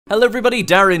Hello everybody,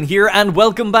 Darren here, and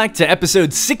welcome back to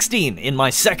episode 16 in my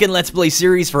second Let's Play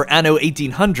series for Anno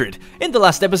 1800. In the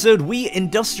last episode, we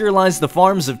industrialized the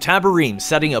farms of Tabarim,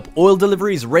 setting up oil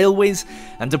deliveries, railways,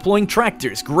 and deploying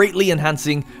tractors, greatly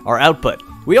enhancing our output.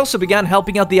 We also began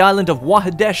helping out the island of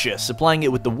Wahadesha, supplying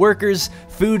it with the workers,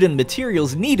 food, and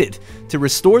materials needed to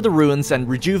restore the ruins and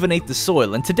rejuvenate the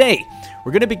soil. And today,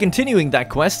 we're going to be continuing that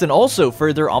quest and also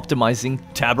further optimizing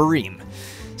Tabarim.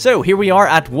 So here we are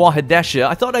at Wahadesha.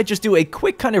 I thought I'd just do a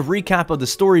quick kind of recap of the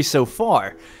story so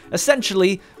far.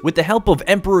 Essentially, with the help of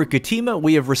Emperor Kutima,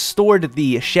 we have restored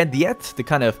the Shediet, the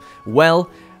kind of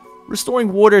well,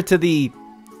 restoring water to the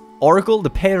Oracle, the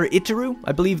Per Iteru,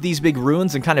 I believe these big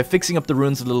ruins, and kind of fixing up the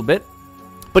ruins a little bit.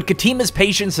 But Kutima's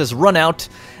patience has run out,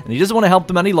 and he doesn't want to help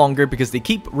them any longer because they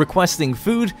keep requesting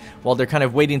food while they're kind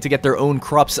of waiting to get their own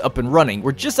crops up and running.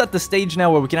 We're just at the stage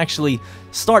now where we can actually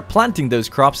start planting those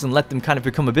crops and let them kind of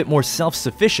become a bit more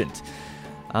self-sufficient.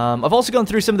 I've also gone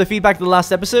through some of the feedback of the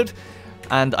last episode,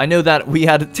 and I know that we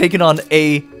had taken on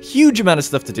a huge amount of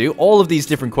stuff to do, all of these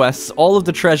different quests, all of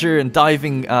the treasure and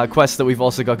diving quests that we've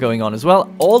also got going on as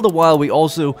well. All the while, we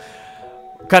also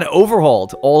kind of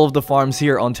overhauled all of the farms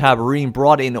here on Tabarim,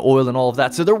 brought in oil and all of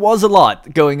that, so there was a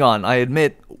lot going on. I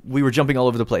admit we were jumping all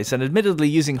over the place, and admittedly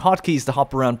using hotkeys to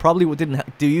hop around probably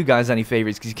didn't do you guys any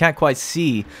favors, because you can't quite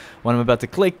see when I'm about to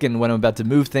click and when I'm about to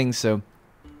move things, so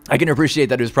I can appreciate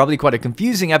that it was probably quite a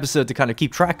confusing episode to kind of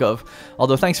keep track of,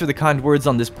 although thanks for the kind words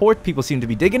on this port, people seem to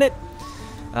be digging it,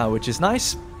 which is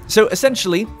nice. So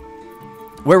essentially,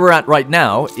 where we're at right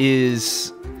now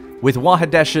is with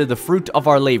Wahadesha, the fruit of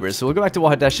our labors. So we'll go back to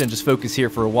Wahadesha and just focus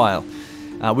here for a while.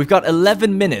 We've got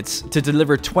 11 minutes to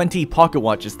deliver 20 pocket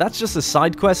watches. That's just a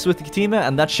side quest with Kutima,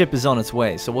 and that ship is on its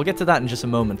way. So we'll get to that in just a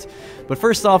moment. But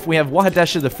first off, we have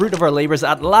Wahadesha, the fruit of our labors.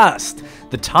 At last,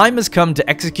 the time has come to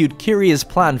execute Kyria's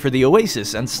plan for the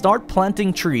Oasis and start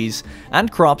planting trees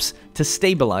and crops to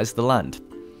stabilize the land.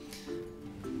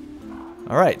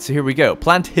 Alright, so here we go.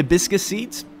 Plant hibiscus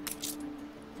seeds.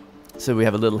 So we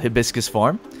have a little hibiscus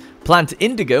farm. Plant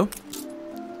indigo.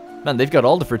 Man, they've got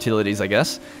all the fertilities, I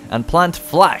guess. And plant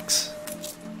flax.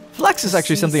 Flax is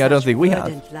actually something I don't think we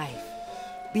have. Life.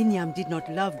 Binyam did not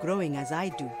love growing as I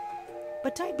do,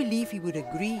 but I believe he would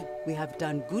agree we have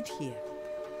done good here.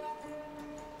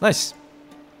 Nice.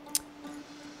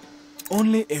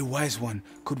 Only a wise one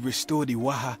could restore the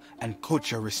Waha and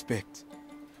culture respect.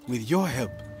 With your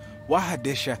help,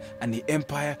 Wahadesha and the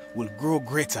Empire will grow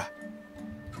greater.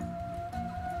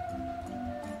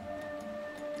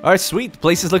 Alright, sweet. The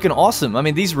place is looking awesome. I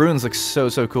mean, these ruins look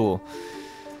so cool.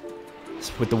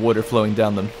 With the water flowing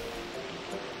down them.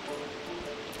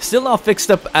 Still not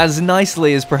fixed up as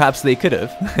nicely as perhaps they could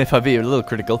have, if I'd be a little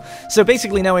critical. So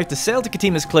basically now we have to sail to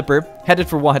Kutima's Clipper, headed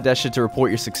for Wahadesha to report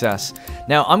your success.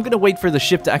 Now, I'm going to wait for the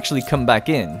ship to actually come back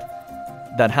in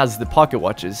that has the pocket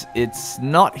watches. It's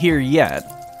not here yet.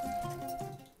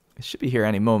 It should be here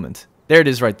any moment. There it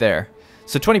is right there.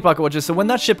 So 20 pocket watches, so when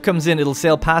that ship comes in, it'll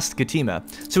sail past Kutima.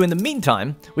 So in the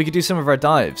meantime, we could do some of our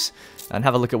dives and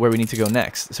have a look at where we need to go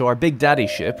next. So our Big Daddy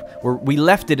ship, we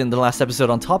left it in the last episode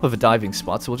on top of a diving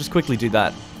spot, so we'll just quickly do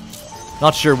that.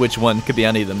 Not sure which one, could be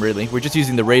any of them really. We're just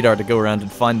using the radar to go around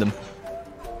and find them.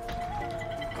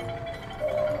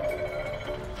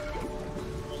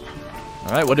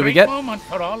 Alright, what did we get?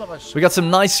 We got some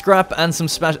nice scrap and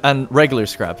some regular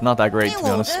scrap. Not that great, to be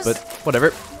honest, but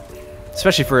whatever.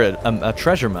 Especially for a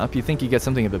treasure map, you think you get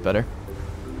something a bit better.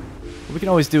 But we can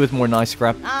always do with more nice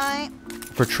scrap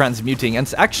for transmuting.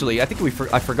 And actually, I think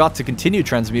I forgot to continue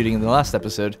transmuting in the last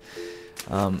episode.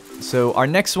 So our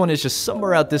next one is just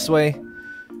somewhere out this way.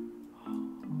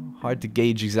 Hard to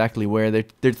gauge exactly where.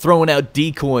 They're throwing out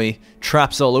decoy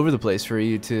traps all over the place for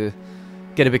you to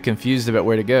get a bit confused about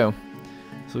where to go.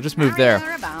 So we'll just move there.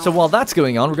 So while that's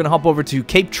going on, we're going to hop over to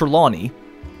Cape Trelawney,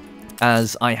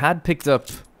 as I had picked up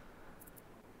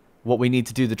what we need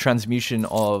to do the transmutation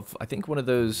of, I think, one of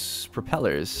those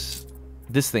propellers.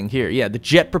 This thing here. Yeah, the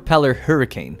jet propeller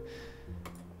Hurricane.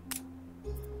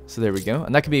 So there we go.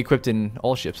 And that can be equipped in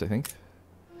all ships, I think.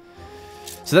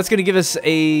 So that's going to give us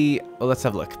a... Oh, let's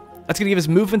have a look. That's going to give us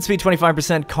movement speed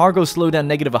 25%, cargo slowdown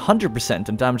negative 100%,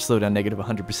 and damage slowdown negative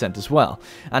 100% as well.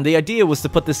 And the idea was to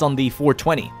put this on the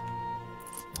 420.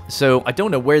 So, I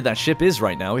don't know where that ship is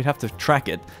right now. We'd have to track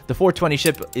it. The 420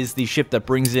 ship is the ship that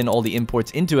brings in all the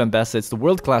imports into Mbessa. It's the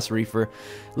world-class reefer.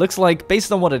 Looks like,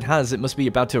 based on what it has, it must be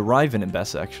about to arrive in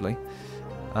Mbessa, actually.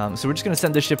 So we're just going to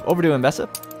send this ship over to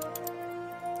Mbessa.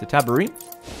 To Tabarim.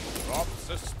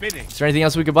 Is there anything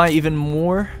else we could buy? Even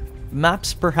more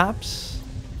maps, perhaps?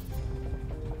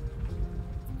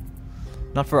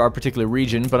 Not for our particular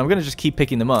region, but I'm going to just keep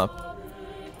picking them up.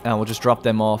 And we'll just drop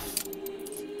them off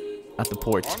at the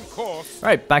port.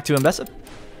 Alright, back to Mbessa.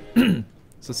 So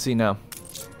let's see now.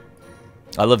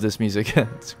 I love this music.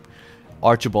 It's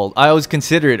Archibald. I always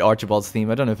consider it Archibald's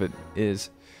theme. I don't know if it is.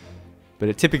 But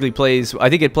it typically plays... I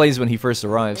think it plays when he first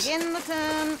arrives. Begin the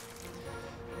turn.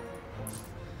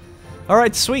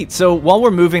 Alright, sweet. So while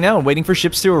we're moving now and waiting for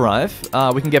ships to arrive,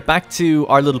 we can get back to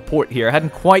our little port here. I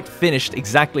hadn't quite finished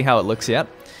exactly how it looks yet.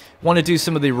 Want to do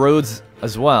some of the roads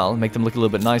as well, make them look a little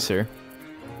bit nicer.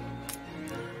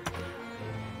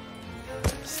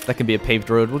 That can be a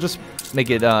paved road. We'll just make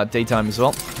it daytime as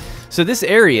well. So this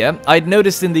area, I'd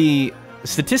noticed in the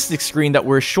statistics screen that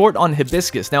we're short on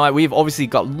hibiscus. Now, we've obviously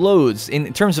got loads.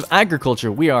 In terms of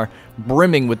agriculture, we are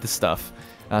brimming with the stuff.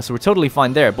 So we're totally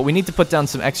fine there. But we need to put down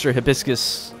some extra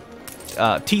hibiscus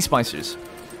tea spicers.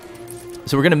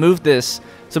 So we're going to move this.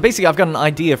 So basically, I've got an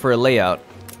idea for a layout.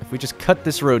 If we just cut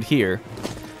this road here,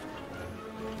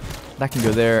 that can go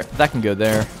there, that can go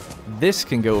there. This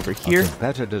can go over here. A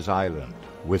competitor's island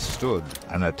withstood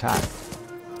an attack.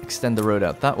 Extend the road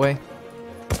out that way.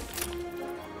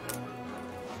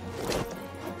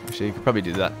 Actually, you could probably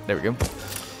do that. There we go.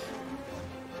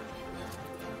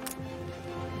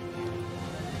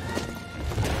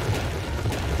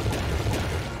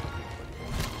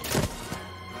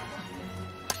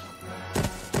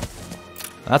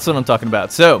 That's what I'm talking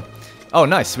about. So, oh,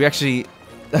 nice. We actually,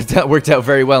 that worked out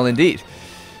very well indeed.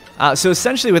 So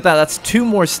essentially with that, that's 2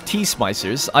 more tea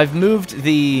spicers. I've moved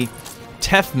the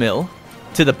teff mill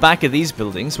to the back of these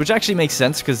buildings, which actually makes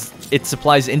sense because it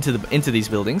supplies into these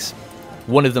buildings.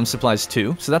 One of them supplies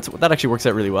 2, so that actually works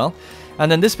out really well.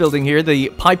 And then this building here, the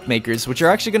pipe makers, which are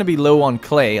actually going to be low on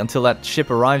clay until that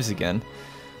ship arrives again.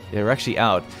 They're actually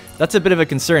out. That's a bit of a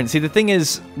concern. See, the thing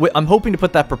is, I'm hoping to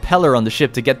put that propeller on the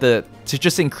ship to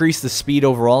just increase the speed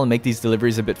overall and make these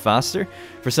deliveries a bit faster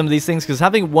for some of these things, because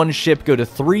having one ship go to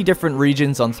 3 different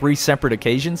regions on 3 separate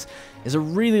occasions is a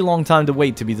really long time to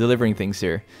wait to be delivering things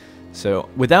here. So,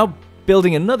 without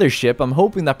building another ship, I'm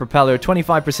hoping that propeller,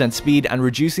 25% speed, and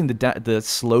reducing the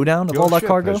slowdown of all that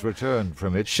cargo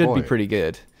should be pretty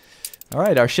good.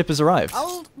 Alright, our ship has arrived.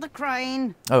 Hold the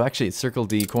crane. Oh, actually, it's circled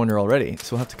the corner already.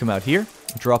 So we'll have to come out here,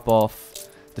 drop off.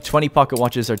 The 20 pocket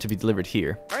watches are to be delivered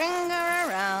here. Bring her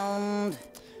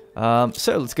around.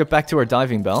 So let's get back to our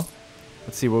diving bell.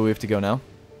 Let's see where we have to go now.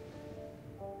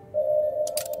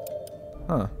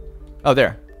 Huh. Oh,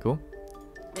 there. Cool.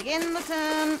 Begin the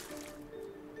turn.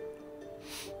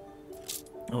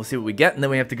 We'll see what we get, and then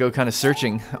we have to go kind of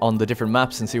searching on the different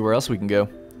maps and see where else we can go.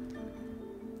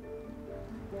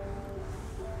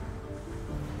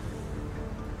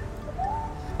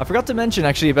 I forgot to mention,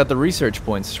 actually, about the research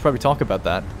points. I should probably talk about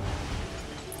that.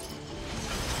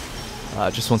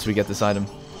 Just once we get this item.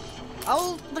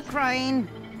 Hold the crane.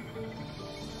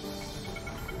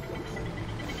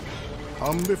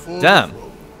 Damn!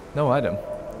 No item.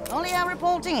 Only I'm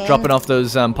reporting in. Dropping off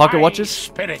those pocket watches.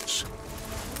 Spirits.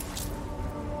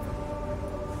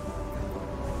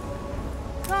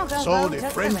 So the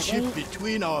friendship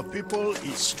between our people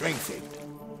is strengthened.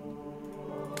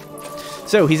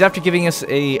 So, he's after giving us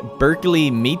a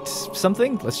Berkeley meat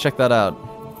something. Let's check that out.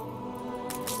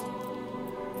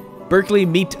 Berkeley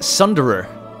Meat Sunderer.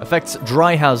 Affects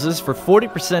dry houses for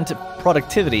 40%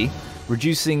 productivity,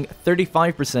 reducing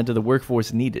 35% of the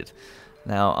workforce needed.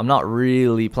 Now, I'm not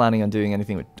really planning on doing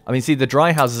anything with... I mean, see, the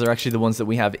dry houses are actually the ones that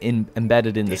we have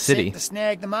embedded in the city.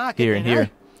 Snag the market, here and here.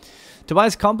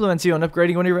 Tobias compliments you on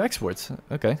upgrading one of your exports.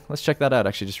 Okay, let's check that out,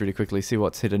 actually, just really quickly. See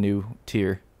what's hit a new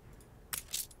tier.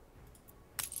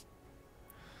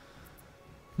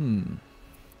 Well,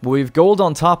 we've gold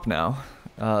on top now.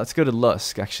 Let's go to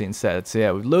Lusk, actually, instead. So,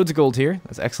 yeah, we've loads of gold here.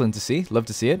 That's excellent to see. Love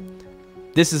to see it.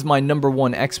 This is my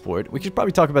 #1 export. We could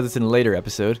probably talk about this in a later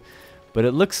episode. But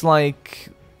it looks like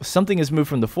something has moved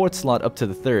from the 4th slot up to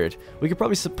the 3rd. We could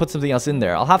probably put something else in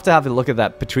there. I'll have to have a look at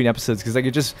that between episodes, because I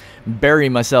could just bury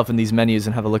myself in these menus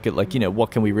and have a look at, like, you know, what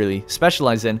can we really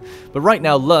specialize in. But right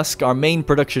now, Lusk, our main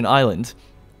production island...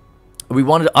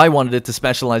 I wanted it to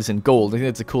specialize in gold. I think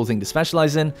it's a cool thing to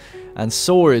specialize in. And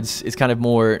swords is kind of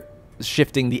more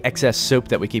shifting the excess soap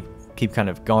that we keep kind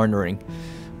of garnering,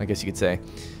 I guess you could say.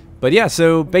 But yeah,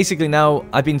 so basically now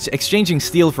I've been exchanging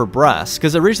steel for brass.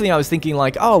 Because originally I was thinking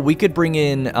like, oh, we could bring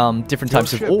in different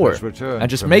types of ore and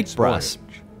just make brass.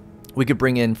 We could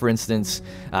bring in, for instance,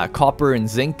 copper and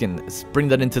zinc and bring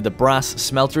that into the brass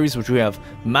smelteries, which we have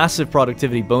massive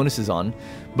productivity bonuses on.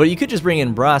 But you could just bring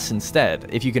in brass instead,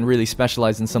 if you can really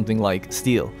specialize in something like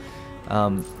steel.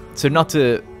 So not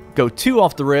to go too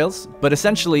off the rails, but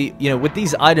essentially, you know, with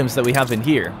these items that we have in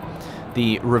here,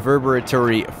 the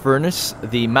reverberatory furnace,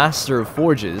 the master of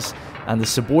forges, and the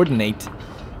subordinate,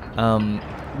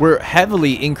 we're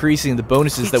heavily increasing the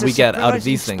bonuses that we get out of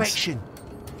these things.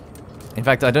 In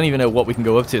fact, I don't even know what we can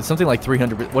go up to. It's something like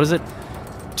 300. What is it?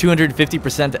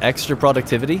 250% extra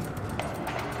productivity.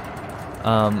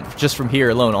 Just from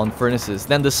here alone on furnaces.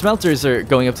 Then the smelters are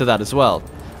going up to that as well.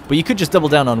 But you could just double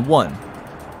down on one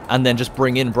and then just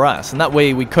bring in brass. And that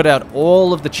way we cut out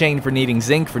all of the chain for needing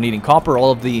zinc, for needing copper,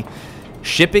 all of the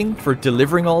shipping for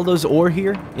delivering all those ore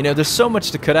here. You know, there's so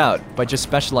much to cut out by just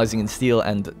specializing in steel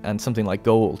and something like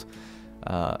gold.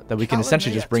 That we can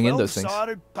essentially just bring in those things.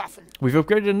 We've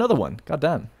upgraded another one. God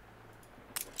damn.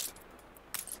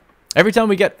 Every time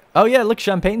we get... Oh yeah, look,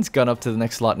 Champagne's gone up to the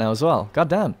next slot now as well. God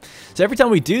damn. So every time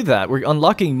we do that, we're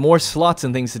unlocking more slots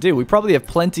and things to do. We probably have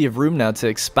plenty of room now to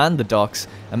expand the docks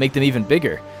and make them even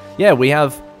bigger. Yeah, we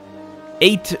have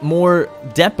 8 more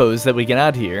depots that we can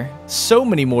add here. So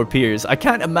many more piers. I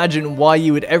can't imagine why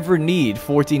you would ever need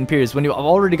 14 piers when you've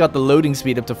already got the loading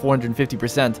speed up to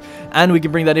 450%, and we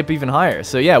can bring that up even higher.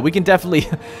 So yeah, we can definitely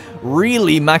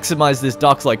really maximize this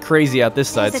docks like crazy at this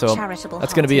side. So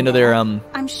that's going to be another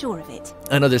I'm sure of it.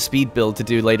 Another speed build to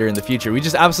do later in the future. We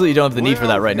just absolutely don't have the need for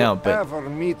that right now, but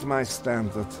meet my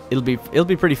standard? it'll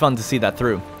be pretty fun to see that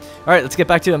through. All right, let's get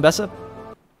back to Mbessa.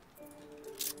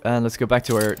 And let's go back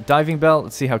to our diving bell.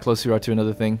 Let's see how close we are to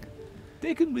another thing.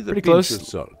 Taken with Pretty a pinch close. of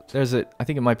salt. There's it. I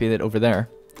think it might be it over there.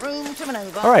 Room to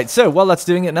maneuver. Alright, so while that's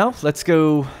doing it now, let's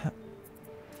go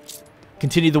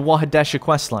continue the Wahadesha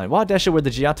quest line. Wahadesha, where the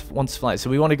Jiyat once fly.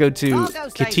 So we want to go to Cargo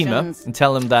Kitima stations. and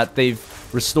tell them that they've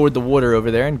restored the water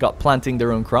over there and got planting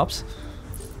their own crops.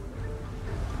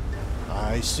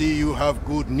 I see you have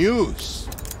good news.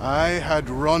 I had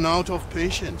run out of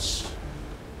patience.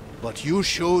 But you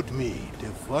showed me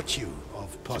the virtue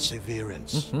of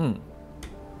perseverance.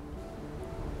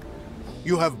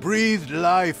 You have breathed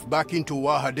life back into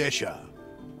Wahadesha.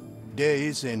 There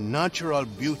is a natural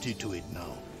beauty to it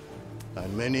now.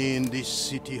 And many in this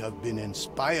city have been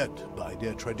inspired by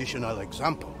their traditional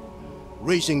example,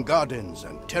 raising gardens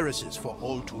and terraces for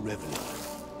all to revel in.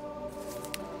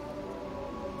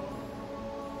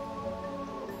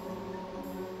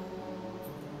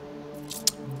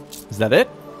 Is that it?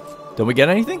 Don't we get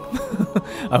anything?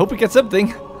 I hope we get something.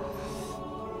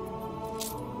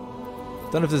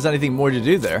 Don't know if there's anything more to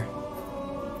do there.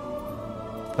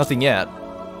 Nothing yet.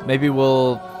 Maybe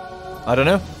we'll... I don't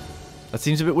know. That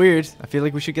seems a bit weird. I feel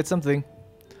like we should get something.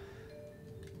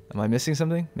 Am I missing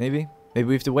something? Maybe? Maybe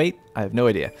we have to wait? I have no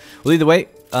idea. Well, either way,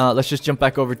 let's just jump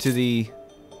back over to the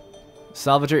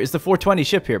Salvager. Is the 420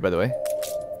 ship here, by the way?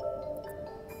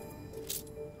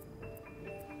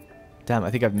 Damn,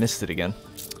 I think I've missed it again.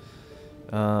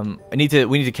 We need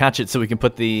to catch it so we can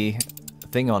put the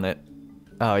thing on it.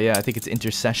 Oh yeah, I think it's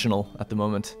intercessional at the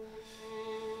moment.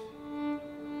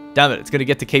 Damn it, it's gonna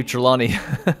get to Cape Trelawney.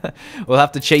 We'll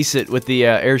have to chase it with the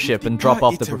airship and drop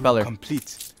off the propeller.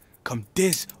 Complete. Come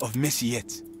days of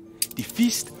Messiet, the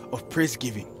feast of praise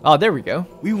giving. Oh, there we go.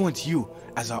 We want you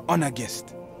as our honor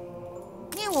guest.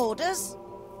 New orders.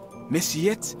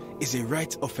 Messiet is a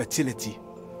rite of fertility,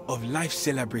 of life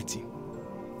celebrating.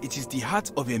 It is the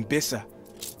heart of Mbessa,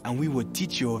 and we will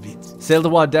teach you of it. Sail to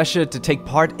Wahadesha to take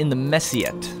part in the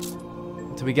Messiet.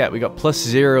 What do we get? We got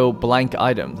 +0 blank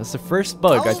item. That's the first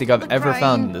bug I think I've ever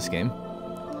found in this game.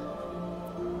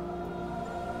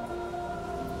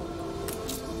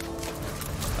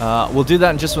 We'll do that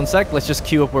in just one sec. Let's just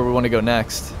queue up where we want to go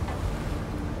next.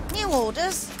 New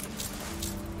orders.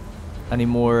 Any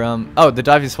more? Oh, the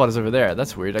diving spot is over there.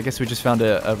 That's weird. I guess we just found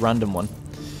a random one.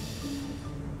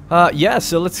 Yeah,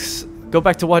 so let's go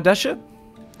back to Wahadesha.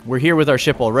 We're here with our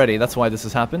ship already. That's why this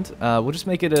has happened. We'll just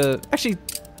make it a... Actually,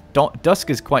 dusk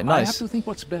is quite nice. I have to think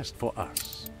what's best for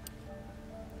us.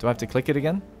 Do I have to click it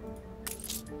again?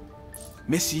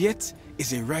 Messiet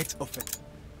is a rite of...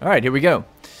 Alright, here we go.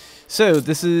 So,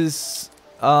 this is...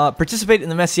 participate in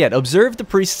the Messiet. Observe the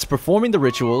priests performing the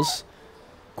rituals.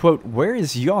 Quote, where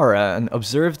is Yara? And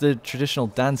observe the traditional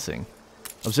dancing.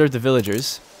 Observe the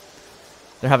villagers.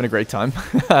 They're having a great time.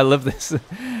 I love this.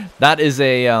 That is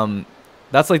a,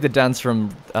 that's like the dance from,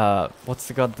 what's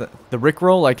the god, the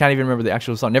Rickroll? I can't even remember the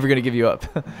actual song. Never Gonna Give You Up.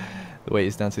 The way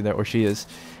he's dancing there, or she is.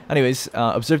 Anyways,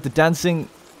 observe the dancing.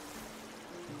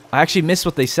 I actually missed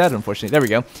what they said, unfortunately. There we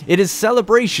go. It is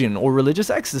celebration or religious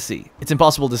ecstasy. It's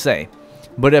impossible to say.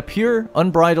 But a pure,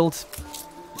 unbridled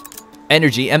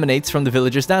energy emanates from the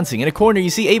villagers dancing. In a corner, you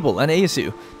see Abel and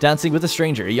Iesu dancing with a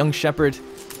stranger, a young shepherd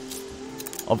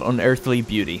of unearthly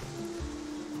beauty.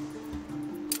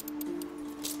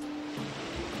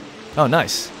 Oh,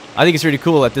 nice. I think it's really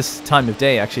cool at this time of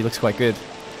day. Actually, looks quite good.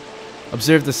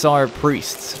 Observe the Tsar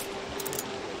priests.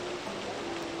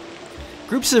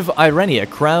 Groups of Irenia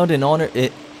crowd in honor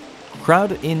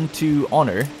Crowd in to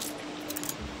honor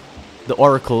the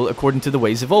oracle according to the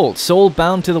ways of old. Soul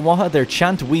bound to the Waha, their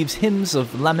chant weaves hymns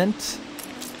of lament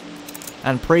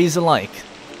and praise alike.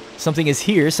 Something is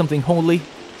here, something holy,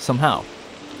 somehow.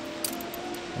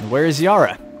 And where is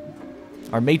Yara,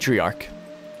 our matriarch?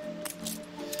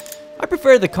 I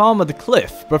prefer the calm of the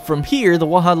cliff, but from here the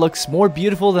Waha looks more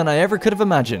beautiful than I ever could have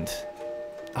imagined.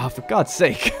 Ah, for God's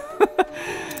sake.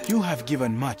 You have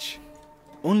given much.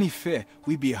 Only fair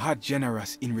we be heart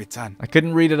generous in return. I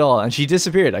couldn't read it all, and she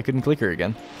disappeared. I couldn't click her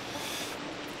again.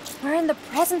 We're in the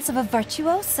presence of a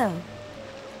virtuoso.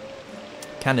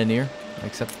 Cannoneer,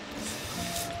 except.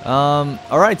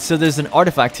 Alright, so there's an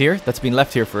artifact here that's been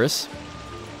left here for us.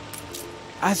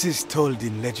 As is told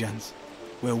in legends,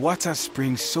 where water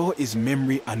springs, so is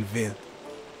memory unveiled.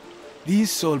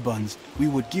 These soul bonds we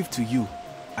would give to you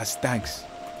as thanks.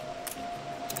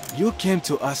 You came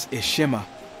to us a Shema,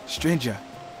 stranger,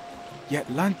 yet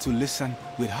learned to listen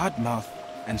with hard mouth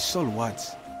and soul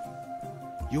words.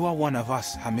 You are one of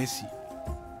us, Hamesi.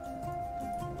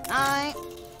 Aye.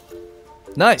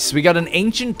 Nice, we got an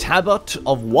ancient tablet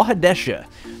of Wahadesha.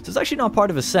 So it's actually not part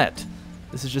of a set.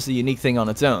 This is just a unique thing on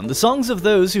its own. The songs of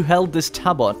those who held this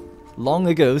tablet long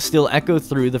ago still echo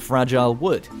through the fragile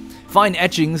wood. Fine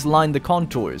etchings line the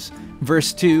contours.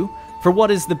 Verse 2, for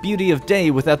what is the beauty of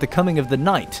day without the coming of the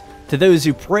night? To those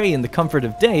who pray in the comfort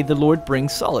of day, the Lord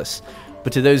brings solace.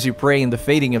 But to those who pray in the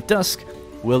fading of dusk,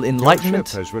 will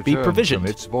enlightenment be provisioned.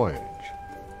 From its voyage.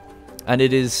 And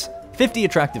it is 50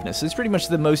 attractiveness. So it's pretty much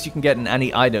the most you can get in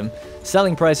any item.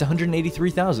 Selling price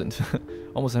 183,000.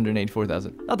 Almost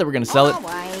 184,000. Not that we're going to sell it.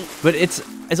 But it's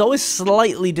always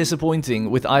slightly disappointing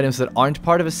with items that aren't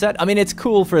part of a set. I mean, it's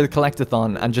cool for the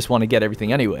collectathon and just want to get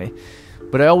everything anyway.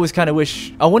 But I always kind of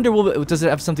wish... I wonder, does it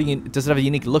have something... Does it have a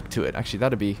unique look to it? Actually,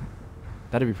 that'd be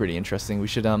pretty interesting. We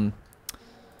should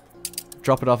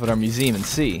drop it off at our museum and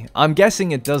see. I'm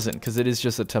guessing it doesn't, because it is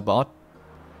just a tablet.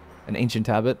 An ancient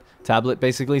tablet,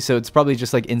 basically. So it's probably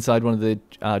just like inside one of the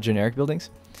generic buildings.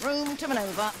 Room to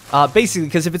maneuver. Basically,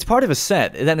 because if it's part of a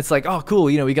set, then it's like, oh, cool,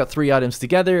 you know, we got 3 items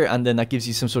together, and then that gives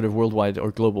you some sort of worldwide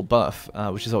or global buff,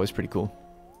 which is always pretty cool.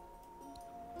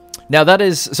 Now that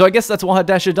is, so I guess that's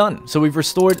Wahadesha done. So we've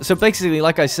restored, so basically,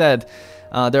 like I said,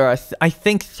 there are, I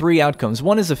think, 3 outcomes.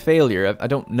 One is a failure. I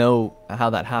don't know how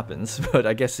that happens, but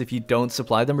I guess if you don't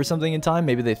supply them or something in time,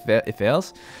 maybe it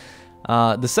fails.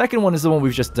 The second one is the one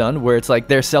we've just done, where it's like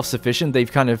they're self-sufficient.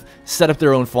 They've kind of set up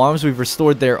their own farms. We've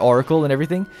restored their oracle and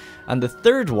everything. And the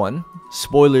third one,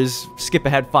 spoilers, skip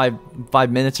ahead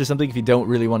 5 minutes or something if you don't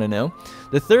really want to know.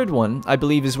 The third one, I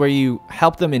believe, is where you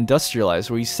help them industrialize,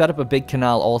 where you set up a big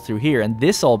canal all through here, and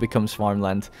this all becomes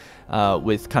farmland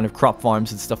with kind of crop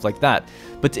farms and stuff like that.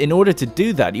 But in order to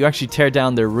do that, you actually tear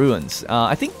down their ruins.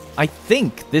 I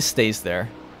think this stays there,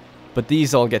 but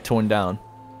these all get torn down.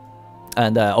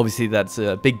 And obviously that's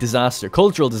a big disaster,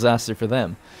 cultural disaster for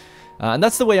them. And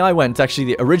that's the way I went,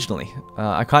 actually, originally.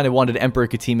 I kind of wanted Emperor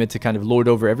Katima to kind of lord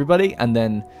over everybody, and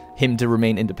then him to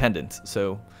remain independent.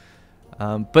 So,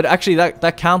 but actually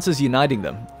that counts as uniting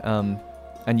them.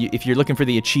 And if you're looking for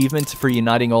the achievement for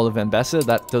uniting all of Mbessa,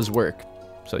 that does work.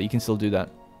 So you can still do that.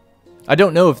 I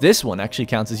don't know if this one actually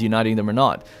counts as uniting them or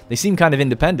not. They seem kind of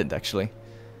independent, actually.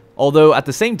 Although, at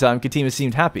the same time, Katima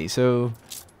seemed happy, so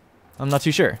I'm not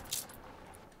too sure.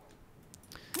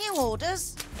 New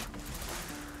orders.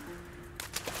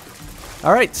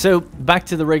 Alright, so back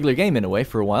to the regular game in a way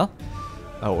for a while.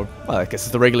 Oh, well, I guess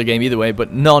it's the regular game either way,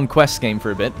 but non-quest game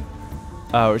for a bit.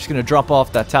 We're just going to drop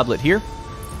off that tablet here.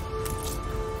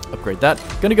 Upgrade that.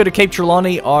 Gonna go to Cape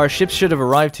Trelawney. Our ships should have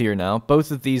arrived here now.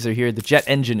 Both of these are here. The jet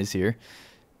engine is here.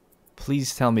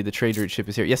 Please tell me the trade route ship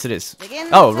is here. Yes, it is.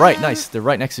 Oh, right, nice. They're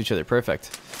right next to each other.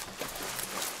 Perfect.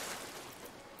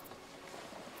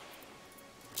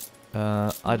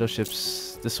 Idle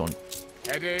ships. This one.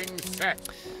 Heading set.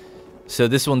 So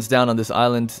this one's down on this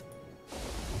island.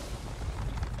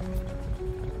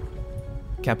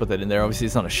 Can't put that in there. Obviously,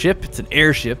 it's not a ship. It's an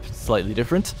airship. It's slightly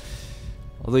different.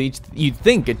 Although you'd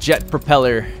think a jet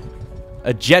propeller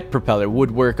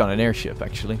would work on an airship,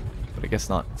 actually, but I guess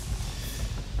not.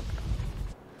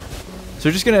 So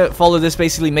we're just gonna follow this,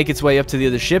 basically make its way up to the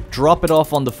other ship, drop it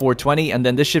off on the 420, and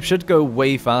then this ship should go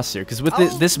way faster. Because with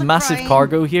this massive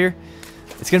cargo here,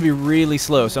 it's gonna be really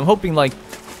slow. So I'm hoping, like,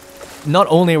 not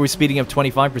only are we speeding up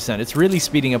 25%, it's really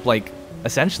speeding up, like,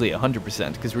 essentially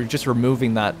 100%, because we're just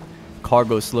removing that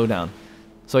cargo slowdown.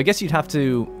 So I guess you'd have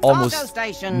to almost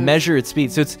measure its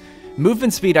speed. So its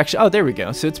movement speed actually... Oh, there we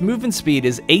go. So its movement speed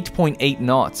is 8.8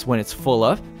 knots when it's full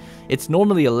up. It's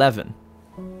normally 11.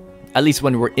 At least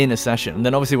when we're in a session. And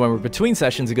then obviously when we're between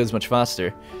sessions, it goes much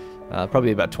faster.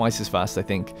 Probably about twice as fast, I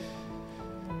think.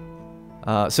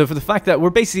 So for the fact that we're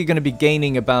basically going to be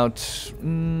gaining about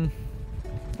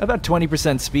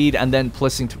 20% speed and then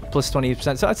plus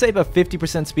 20%. So I'd say about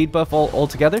 50% speed buff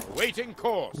altogether. Waiting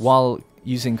course. While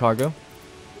using cargo.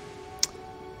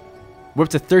 We're up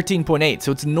to 13.8,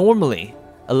 so it's normally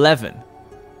 11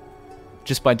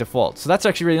 just by default. So that's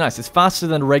actually really nice. It's faster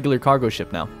than a regular cargo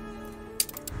ship now.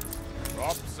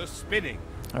 Props are spinning.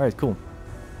 Alright, cool.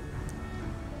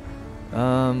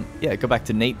 Yeah, go back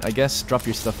to Nate, I guess. Drop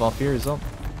your stuff off here as well.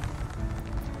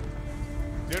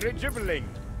 Dirigibbling.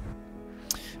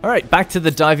 Alright, back to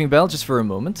the diving bell just for a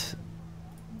moment.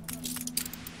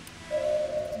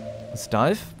 Let's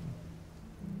dive.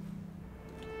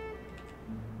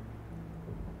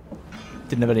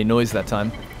 Didn't have any noise that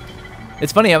time.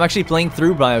 It's funny, I'm actually playing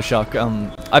through Bioshock.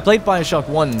 I played Bioshock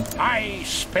 1. High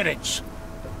spirits.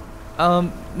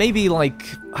 Maybe like,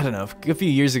 I don't know, a few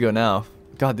years ago now.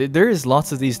 God, there is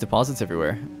lots of these deposits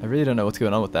everywhere. I really don't know what's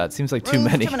going on with that. Seems like too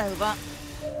many.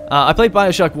 I played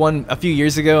Bioshock 1 a few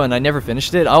years ago and I never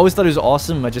finished it. I always thought it was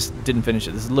awesome, I just didn't finish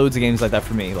it. There's loads of games like that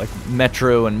for me, like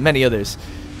Metro and many others.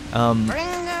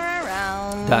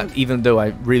 That even though I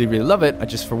really, really love it, I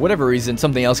just, for whatever reason,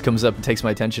 something else comes up and takes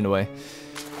my attention away.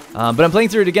 But I'm playing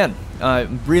through it again.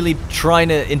 I'm really trying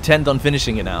to intend on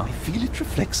finishing it now. I feel it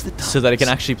reflects the times. So that I can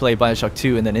actually play Bioshock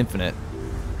 2 and then Infinite.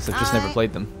 Because I've just never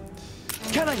played them.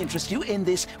 Can I interest you in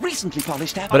this recently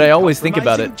polished app? But I always think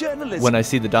about it when I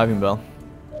see the diving bell.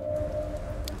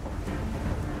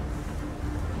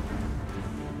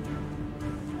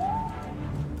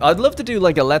 I'd love to do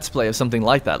like a let's play of something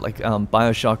like that, like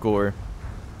Bioshock or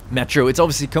Metro. It's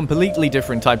obviously a completely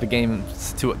different type of game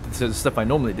to the stuff I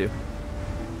normally do.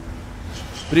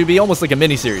 But it'd be almost like a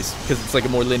mini-series, because it's like a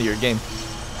more linear game.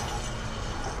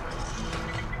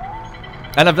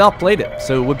 And I've not played it,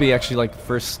 so it would be actually like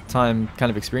first time kind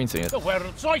of experiencing it.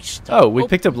 Oh, we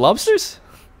picked up lobsters?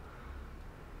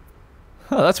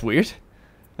 Oh, that's weird.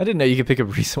 I didn't know you could pick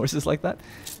up resources like that.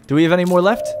 Do we have any more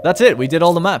left? That's it, we did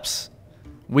all the maps.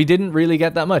 We didn't really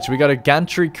get that much. We got a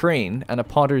gantry crane and a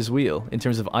potter's wheel in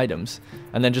terms of items.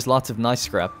 And then just lots of nice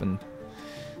scrap and...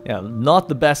 yeah, not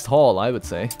the best haul, I would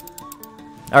say.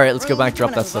 Alright, let's go back,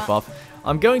 drop that stuff off.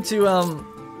 I'm going to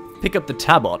pick up the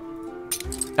Tabot.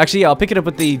 Actually, yeah, I'll pick it up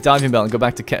with the diving bell and go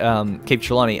back to Cape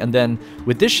Trelawney. And then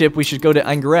with this ship, we should go to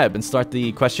Angareb and start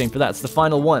the quest chain for that. It's the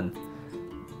final one.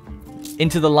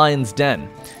 Into the Lion's Den.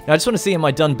 Now, I just want to see, am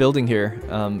I done building here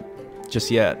just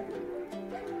yet?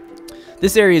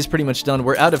 This area is pretty much done.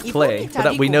 We're out of clay,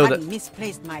 but we know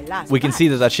that we can see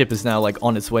that that ship is now like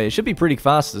on its way. It should be pretty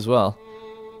fast as well.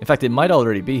 In fact, it might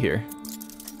already be here,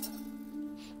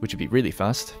 which would be really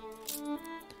fast.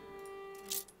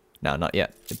 No, not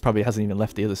yet. It probably hasn't even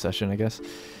left the other session, I guess.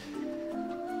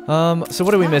 So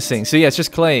what are we missing? So yeah, it's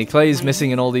just clay. Clay is missing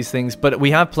in all these things, but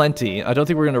we have plenty. I don't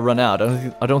think we're going to run out.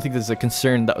 I don't think there's a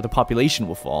concern that the population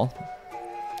will fall.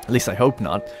 At least I hope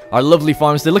not. Our lovely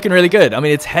farms, they're looking really good. I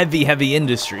mean, it's heavy, heavy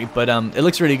industry, but it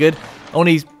looks really good.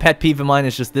 Only pet peeve of mine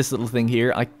is just this little thing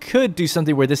here. I could do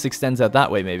something where this extends out that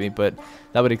way, maybe, but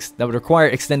that would require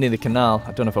extending the canal.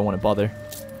 I don't know if I want to bother.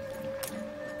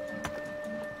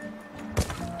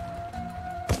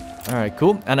 Alright,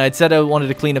 cool. And I'd said I wanted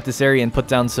to clean up this area and put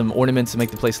down some ornaments to make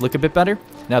the place look a bit better,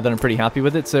 now that I'm pretty happy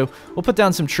with it. So we'll put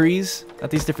down some trees at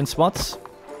these different spots.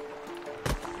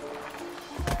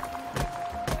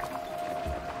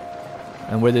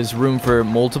 And where there's room for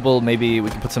multiple, maybe we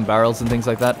can put some barrels and things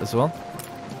like that as well.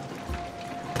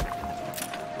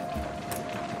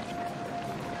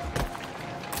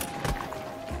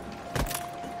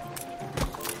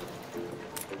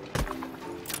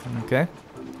 Okay.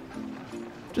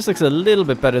 Just looks a little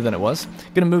bit better than it was.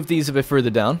 Gonna move these a bit further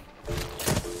down.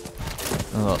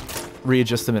 I'll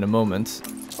readjust them in a moment.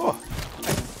 Oh.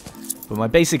 But my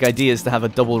basic idea is to have a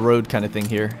double road kind of thing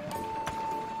here.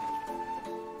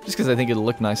 Just because I think it'll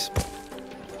look nice.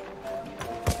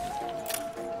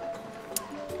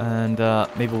 And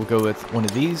maybe we'll go with one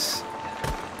of these.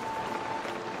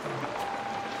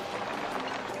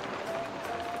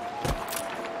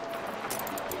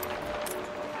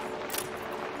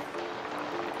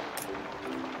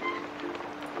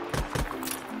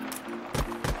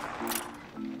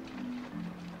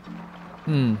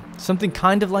 Something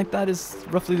kind of like that is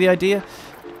roughly the idea.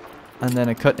 And then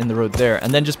a cut in the road there.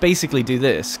 And then just basically do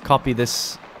this. Copy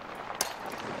this.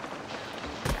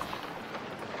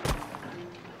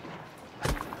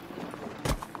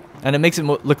 And it makes it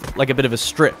look like a bit of a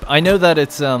strip. I know that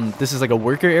it's this is like a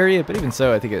worker area, but even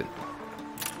so, I think it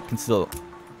can still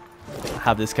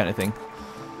have this kind of thing.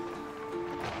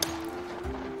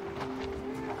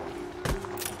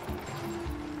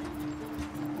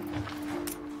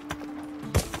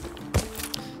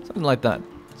 Something like that.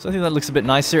 So I think that looks a bit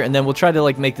nicer, and then we'll try to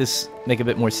like make this make a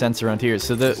bit more sense around here.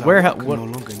 So the warehouse,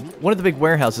 one of the big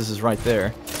warehouses is right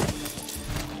there.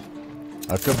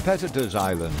 A competitor's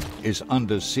island is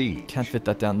under siege. Can't fit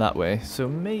that down that way, so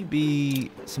maybe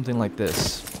something like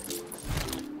this.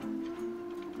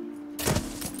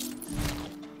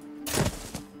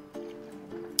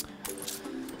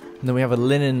 And then we have a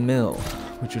linen mill,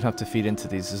 which would have to feed into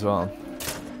these as well.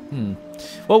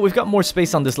 Well, we've got more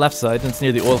space on this left side, and it's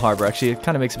near the oil harbor. Actually, it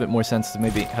kind of makes a bit more sense to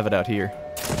maybe have it out here.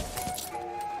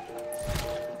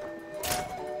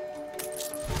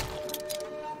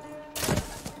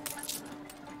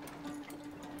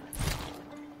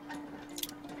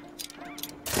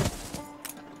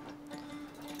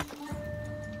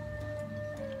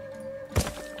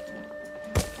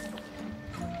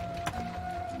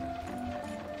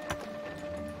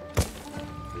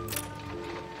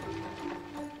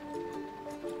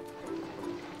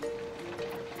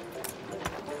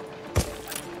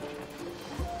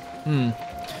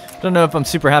 Don't know if I'm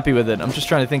super happy with it. I'm just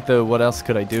trying to think though, what else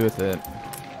could I do with it?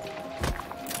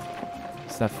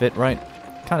 Does that fit right?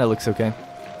 Kind of looks okay.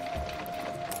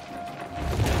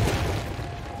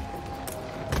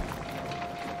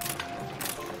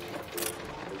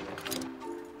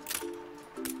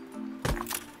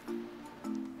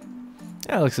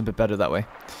 Yeah, it looks a bit better that way.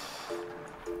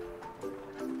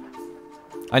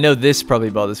 I know this probably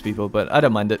bothers people, but I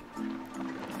don't mind it.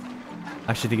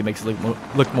 I actually think it makes it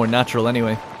look more natural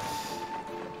anyway.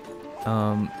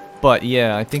 But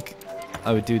yeah, I think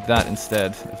I would do that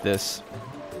instead of this.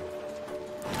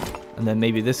 And then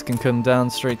maybe this can come down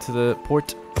straight to the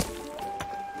port.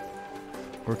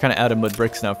 We're kind of out of mud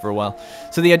bricks now for a while.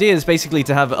 So the idea is basically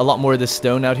to have a lot more of this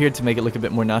stone out here to make it look a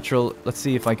bit more natural. Let's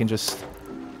see if I can just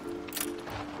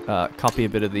copy a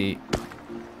bit of the...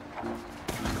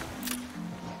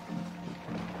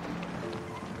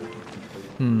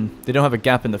 They don't have a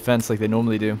gap in the fence like they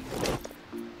normally do.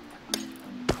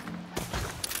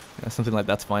 Yeah, something like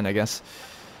that's fine, I guess.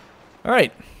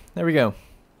 Alright, there we go.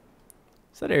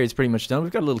 So that area's pretty much done.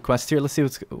 We've got a little quest here. Let's see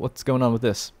what's going on with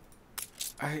this.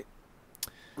 I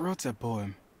wrote a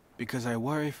poem because I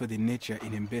worry for the nature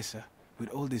in Mbesa with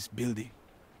all this building.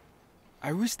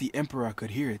 I wish the Emperor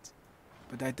could hear it,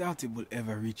 but I doubt it will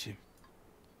ever reach him.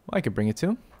 Well, I could bring it to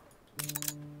him.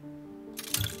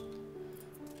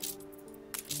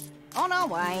 On our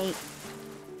way.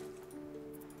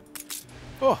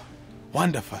 Oh,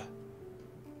 wonderful.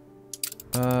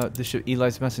 This ship,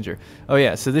 Eli's messenger. Oh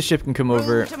yeah, so this ship can come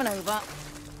over. To maneuver.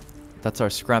 That's our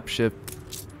scrap ship.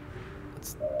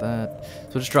 That's that. So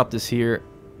we'll just drop this here.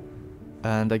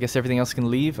 And I guess everything else can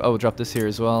leave. Oh, we'll drop this here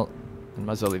as well. And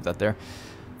might as well leave that there.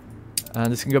 And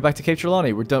this can go back to Cape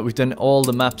Trelawney. We're done. We've done all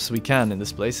the maps we can in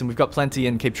this place, and we've got plenty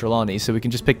in Cape Trelawney, so we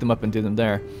can just pick them up and do them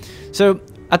there. So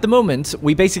at the moment,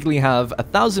 we basically have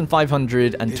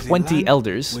 1,520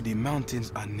 elders. Where the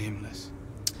mountains are nameless,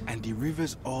 and the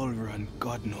rivers all run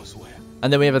God knows where.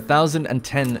 And then we have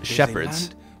 1,010 There's shepherds.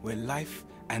 A land where life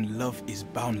and love is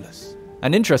boundless.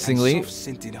 And interestingly, and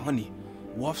soft-scented honey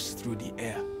wafts through the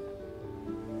air.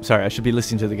 Sorry, I should be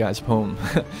listening to the guy's poem.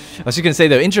 I was just going to say,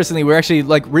 though, interestingly, we're actually,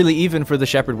 like, really even for the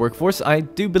shepherd workforce. I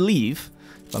do believe,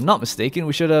 if I'm not mistaken,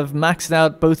 we should have maxed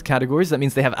out both categories. That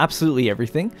means they have absolutely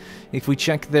everything. If we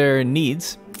check their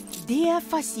needs Dear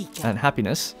Fasika, and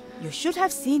happiness. you should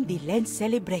have seen the Lent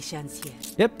celebrations here.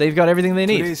 Yep, they've got everything they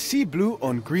need. Today's sea blue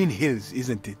on green hills,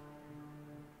 isn't it?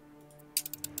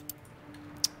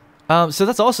 So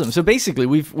that's awesome. So basically,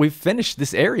 we've finished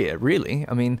this area, really.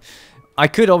 I mean, I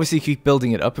could obviously keep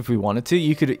building it up if we wanted to.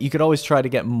 You could always try to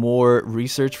get more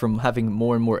research from having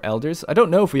more and more elders. I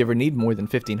don't know if we ever need more than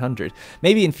 1,500.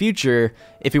 Maybe in future,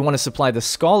 if we want to supply the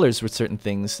scholars with certain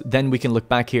things, then we can look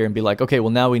back here and be like, okay, well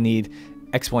now we need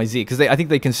XYZ. Because I think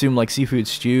they consume like seafood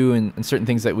stew and certain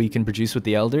things that we can produce with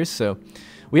the elders. So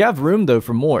we have room though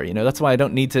for more, you know. That's why I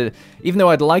don't need to, even though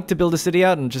I'd like to build a city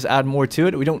out and just add more to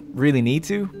it, we don't really need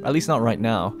to, at least not right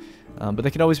now. But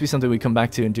that could always be something we come back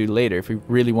to and do later if we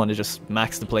really want to just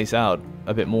max the place out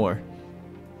a bit more.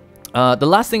 The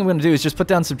last thing I'm going to do is just put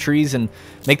down some trees and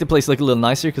make the place look a little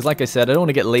nicer, because like I said, I don't want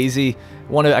to get lazy.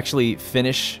 I want to actually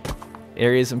finish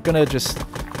areas. I'm going to just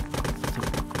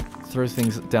throw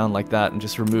things down like that and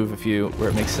just remove a few where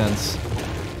it makes sense.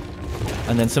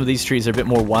 And then some of these trees are a bit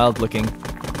more wild looking.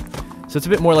 So it's a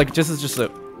bit more like just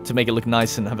to make it look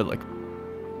nice and have it like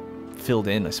filled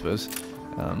in, I suppose.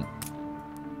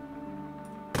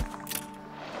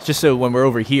 Just so when we're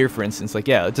over here, for instance, like,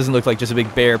 yeah, it doesn't look like just a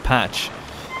big bare patch.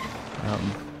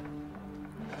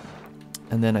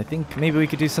 And then I think maybe we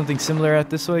could do something similar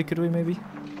out this way, could we, maybe?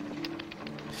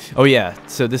 Oh, yeah,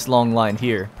 so this long line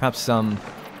here. Perhaps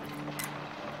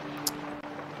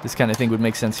this kind of thing would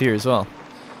make sense here as well.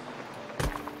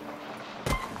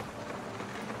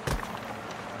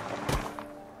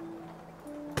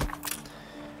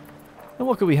 And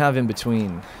what could we have in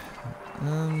between?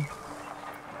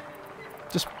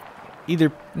 Just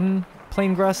either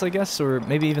plain grass, I guess, or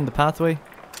maybe even the pathway.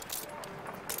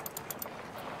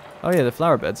 Oh yeah, the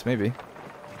flower beds, maybe.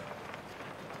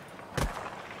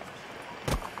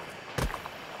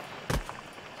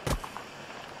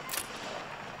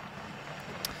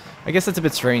 I guess that's a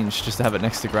bit strange, just to have it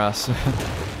next to grass.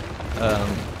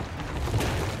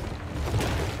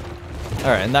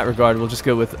 Alright, in that regard, we'll just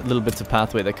go with little bits of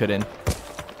pathway that cut in.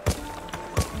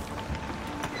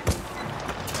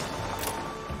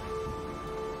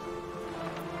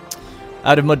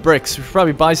 Out of mud bricks. We should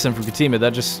probably buy some from Katima.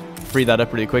 That just free that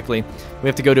up pretty quickly. We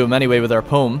have to go to him anyway with our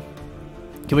poem.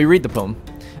 Can we read the poem?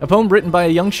 A poem written by a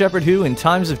young shepherd who, in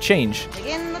times of change,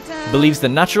 believes the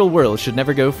natural world should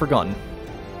never go forgotten.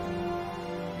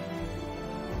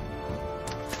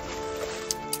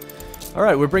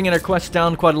 Alright, we're bringing our quest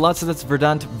down quite a lot, so that's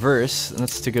Verdant Verse, and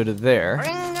that's to go to there.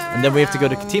 And then we have to go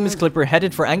to Katima's Clipper,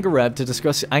 headed for Angareb to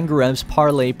discuss Angareb's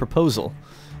parlay proposal.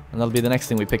 And that'll be the next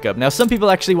thing we pick up. Now, some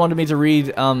people actually wanted me to read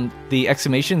the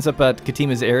exclamations up at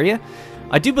Katima's area.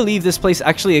 I do believe this place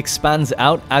actually expands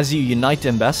out as you unite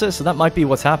Mbessa, so that might be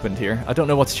what's happened here. I don't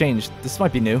know what's changed. This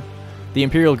might be new. The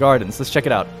Imperial Gardens. Let's check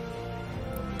it out.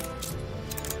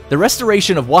 The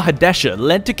restoration of Wahadesha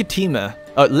led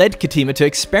Katima to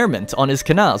experiment on his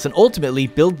canals and ultimately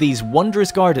build these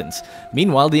wondrous gardens.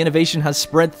 Meanwhile, the innovation has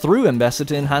spread through Mbessa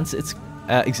to enhance its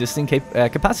existing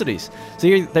capacities. So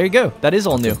there you go. That is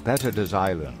all new. Competitor's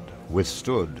Island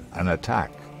withstood an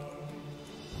attack.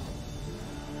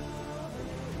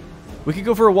 We could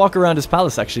go for a walk around his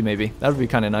palace, actually, maybe. That would be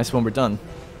kind of nice when we're done.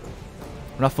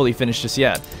 We're not fully finished just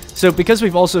yet. So, because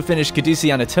we've also finished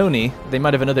Caduceus Anatoni, they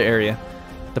might have another area.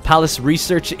 The Palace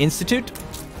Research Institute.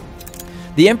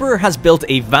 The Emperor has built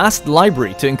a vast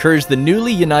library to encourage the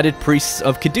newly united priests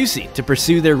of Caduceus to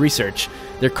pursue their research.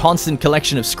 Their constant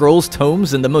collection of scrolls,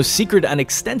 tomes, and the most secret and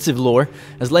extensive lore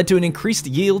has led to an increased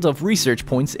yield of research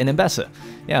points in Mbessa.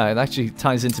 Yeah, it actually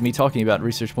ties into me talking about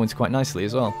research points quite nicely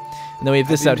as well. And then we have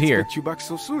this out here. You back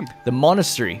so soon. The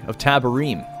Monastery of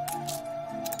Tabarim.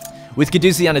 With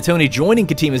Caduceus Anatoni joining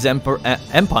Katima's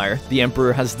empire, the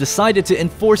Emperor has decided to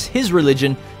enforce his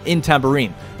religion in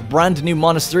Tabarim. A brand new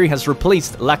monastery has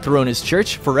replaced La Corona's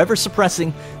church, forever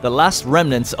suppressing the last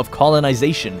remnants of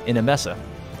colonization in Mbessa.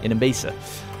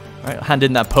 Alright, hand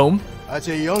in that poem. As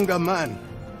a younger man,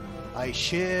 I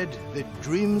shared the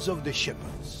dreams of the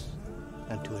shepherds,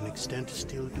 and to an extent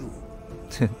still do.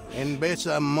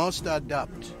 Mbessa must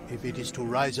adapt if it is to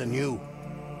rise anew.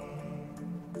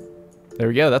 There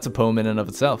we go, that's a poem in and of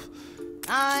itself.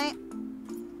 Aye.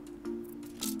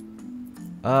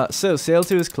 So, sail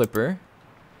to his clipper.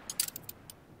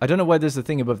 I don't know why there's a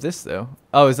thing above this, though.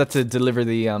 Oh, is that to deliver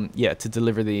the, yeah, to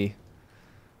deliver the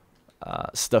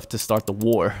stuff to start the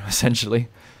war, essentially.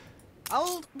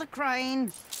 Hold the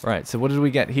crane. Right, so what did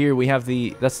we get here? We have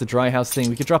the, that's the dry house thing.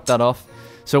 We could drop that off.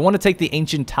 So I want to take the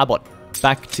ancient tabot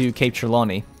back to Cape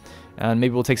Trelawney. And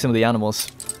maybe we'll take some of the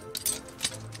animals.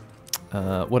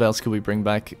 What else could we bring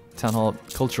back? Town Hall,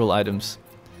 cultural items.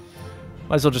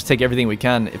 Might as well just take everything we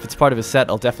can. If it's part of a set,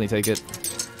 I'll definitely take it.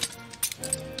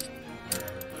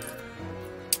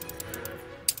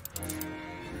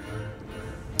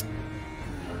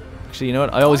 Actually, you know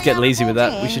what? I always get lazy with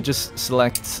that. We should just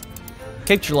select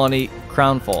Cape Trelawney,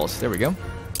 Crown Falls. There we go.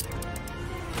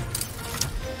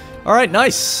 Alright,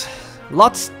 nice.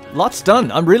 Lots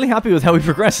done. I'm really happy with how we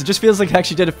progressed. It just feels like I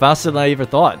actually did it faster than I ever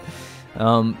thought.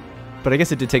 But I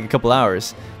guess it did take a couple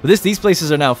hours. But these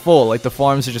places are now full. Like, the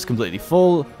farms are just completely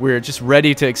full. We're just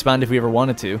ready to expand if we ever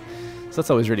wanted to. So that's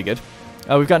always really good.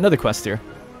 We've got another quest here.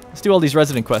 Let's do all these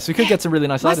resident quests. We could get some really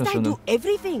nice items from them. Must I do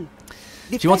everything?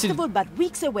 The festival but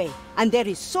weeks away, and there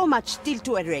is so much still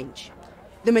to arrange.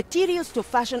 The materials to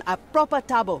fashion a proper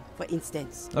tableau, for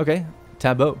instance. Okay,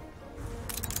 tableau.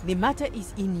 The matter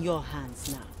is in your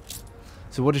hands now.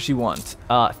 So what does she want?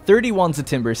 30 wands of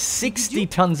timber, 60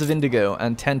 tons of indigo,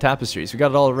 and 10 tapestries. We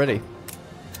got it all already.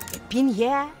 A pin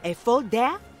here, a fold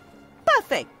there.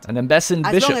 Perfect. And then Besson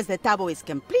Bishop. As long as the tableau is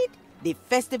complete, the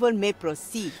festival may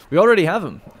proceed. We already have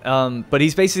him. But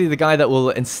he's basically the guy that will,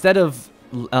 instead of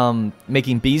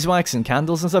making beeswax and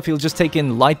candles and stuff, he'll just take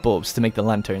in light bulbs to make the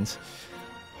lanterns.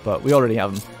 But we already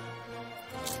have him.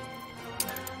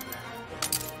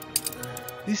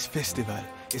 This festival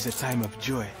is a time of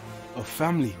joy, of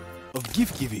family, of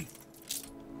gift-giving.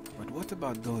 But what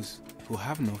about those who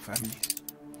have no families?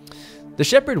 The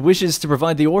shepherd wishes to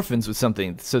provide the orphans with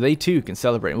something, so they too can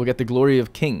celebrate. We'll get the Glory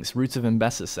of Kings, Roots of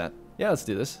Mbessa set. Yeah, let's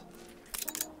do this.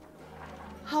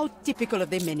 How typical of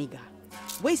the Meniga.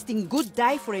 Wasting good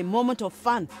dye for a moment of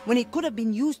fun when it could have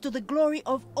been used to the glory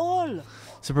of all.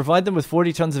 So provide them with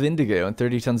 40 tons of indigo and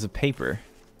 30 tons of paper.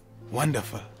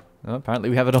 Wonderful. Well,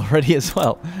 apparently we have it already as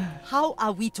well. How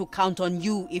are we to count on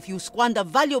you if you squander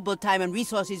valuable time and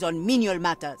resources on menial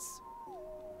matters?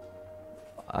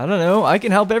 I don't know. I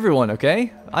can help everyone,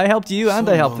 okay? I helped you and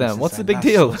I helped them. What's the big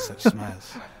deal? Such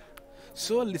smiles.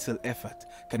 So little effort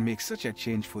can make such a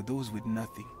change for those with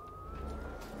nothing.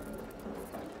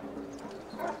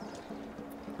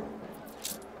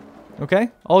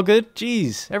 Okay, all good?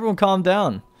 Jeez, everyone calm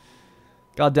down.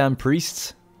 Goddamn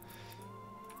priests.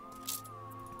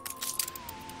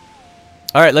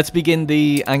 Alright, let's begin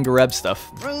the Angareb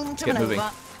stuff. Let's get moving.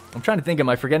 I'm trying to think, am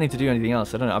I forgetting to do anything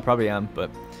else? I don't know, I probably am,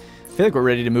 but I feel like we're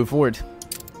ready to move forward.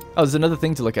 Oh, there's another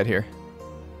thing to look at here.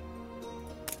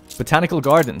 Botanical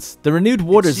Gardens. The renewed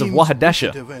waters of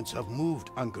Wahadesha. Events have moved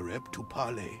Angareb to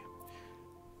Parley.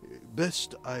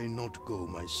 Best I not go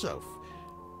myself.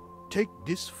 Take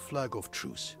this flag of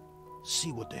truce.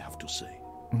 See what they have to say.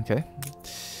 Okay.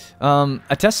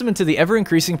 A testament to the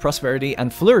ever-increasing prosperity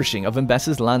and flourishing of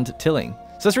Mbessa's land tilling.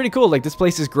 So that's really cool. Like, this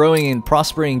place is growing and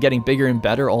prospering and getting bigger and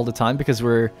better all the time because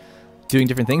we're doing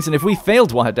different things. And if we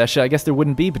failed Wahadesha, I guess there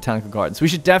wouldn't be botanical gardens. We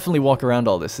should definitely walk around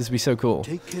all this. This would be so cool.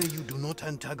 Take care you do not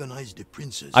antagonize the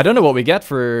princess. I don't know what we get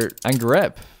for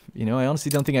Angareb. You know, I honestly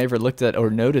don't think I ever looked at or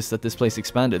noticed that this place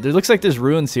expanded. It looks like there's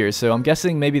ruins here, so I'm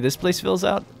guessing maybe this place fills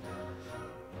out.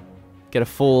 Get a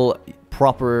full,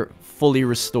 proper, fully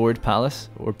restored palace,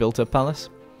 or built-up palace.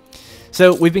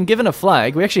 So, we've been given a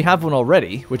flag. We actually have one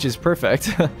already, which is perfect.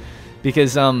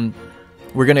 Because,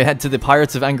 we're going to head to the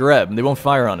Pirates of Angareb, and they won't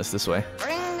fire on us this way.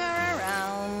 Bring her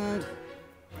around.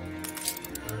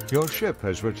 Your ship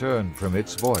has returned from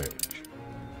its voyage.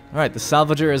 Alright, the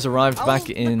Salvager has arrived back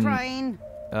in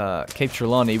Cape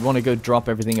Trelawney. We want to go drop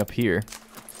everything up here.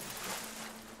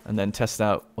 And then test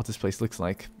out what this place looks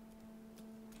like.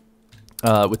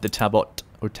 With the Tabot,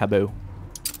 or Tabo.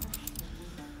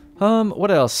 What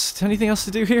else? Anything else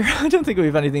to do here? I don't think we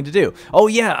have anything to do. Oh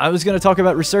yeah, I was going to talk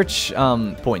about research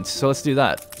points, so let's do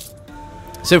that.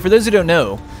 So for those who don't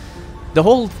know, the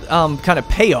whole kind of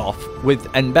payoff with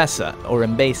Mbessa, or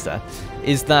Mbesa,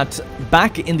 is that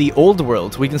back in the old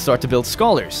world, we can start to build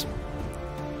scholars.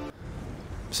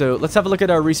 So let's have a look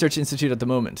at our research institute at the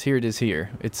moment. Here it is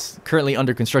here. It's currently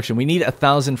under construction. We need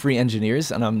 1,000 free engineers,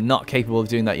 and I'm not capable of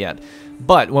doing that yet.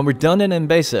 But when we're done in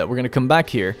Mbesa, we're going to come back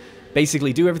here,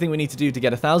 basically do everything we need to do to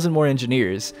get 1,000 more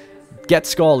engineers, get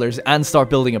scholars, and start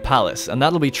building a palace. And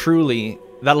that'll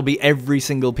be every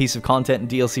single piece of content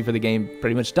and DLC for the game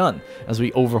pretty much done, as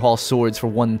we overhaul swords for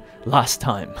one last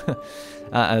time.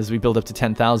 As we build up to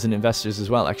 10,000 investors as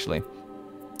well, actually.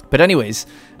 But anyways,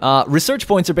 research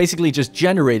points are basically just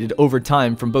generated over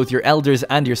time from both your elders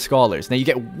and your scholars. Now, you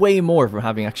get way more from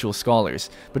having actual scholars,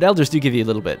 but elders do give you a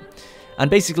little bit. And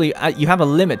basically, you have a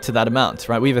limit to that amount,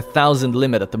 right? We have 1,000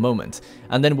 limit at the moment.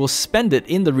 And then we'll spend it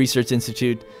in the Research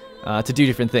Institute to do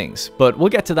different things. But we'll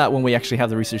get to that when we actually have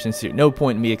the Research Institute. No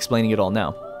point in me explaining it all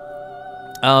now.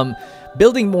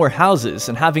 Building more houses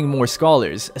and having more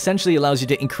scholars essentially allows you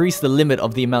to increase the limit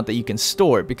of the amount that you can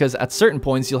store, because at certain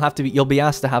points you'll be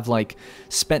asked to have like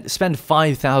spend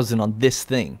 5,000 on this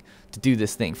thing to do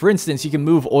this thing. For instance, you can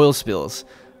move oil spills.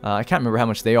 I can't remember how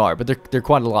much they are, but they're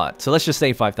quite a lot. So let's just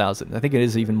say 5,000. I think it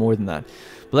is even more than that.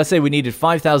 But let's say we needed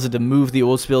 5,000 to move the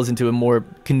oil spills into a more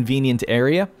convenient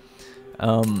area.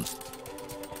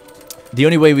 The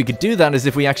only way we could do that is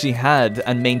if we actually had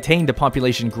and maintained a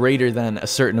population greater than a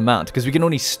certain amount, because we can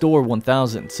only store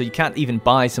 1,000. So you can't even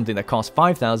buy something that costs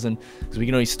 5,000 because we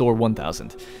can only store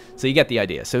 1,000. So you get the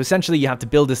idea. So essentially you have to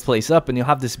build this place up, and you'll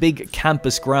have this big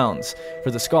campus grounds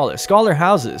for the scholars. Scholar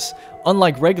houses,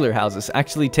 unlike regular houses,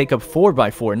 actually take up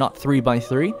 4x4, not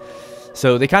 3x3.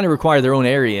 So they kind of require their own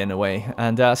area in a way.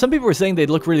 And some people were saying they'd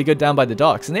look really good down by the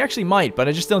docks, and they actually might, but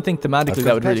I just don't think thematically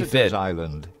that would really fit.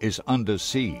 Island is under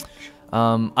siege.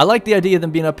 I like the idea of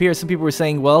them being up here. Some people were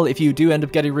saying, well, if you do end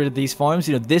up getting rid of these farms,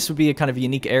 you know, this would be a kind of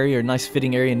unique area, or nice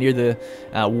fitting area near the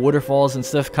waterfalls and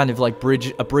stuff, kind of like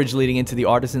a bridge leading into the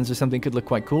artisans or something. Could look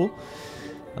quite cool.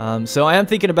 So I am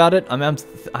thinking about it. I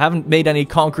haven't made any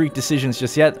concrete decisions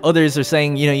just yet. Others are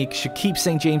saying, you know, you should keep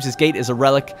St. James's Gate as a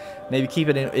relic, maybe keep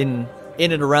it in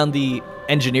and around the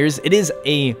engineers. It is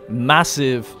a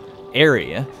massive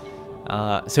area,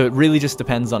 so it really just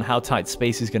depends on how tight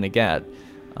space is going to get.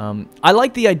 I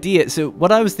like the idea. So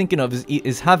what I was thinking of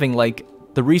is having like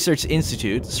the Research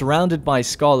Institute surrounded by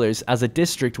scholars as a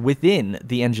district within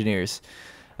the engineers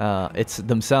it's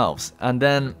themselves. And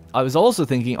then I was also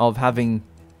thinking of having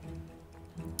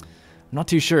not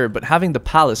too sure, but having the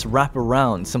palace wrap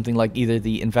around something like either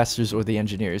the investors or the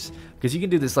engineers, because you can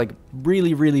do this like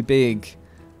really, really big.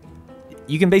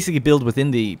 You can basically build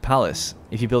within the palace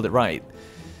if you build it right.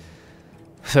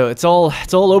 So it's all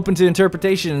open to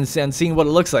interpretation and seeing what it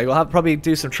looks like. We'll have probably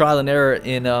do some trial and error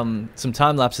in some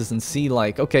time lapses and see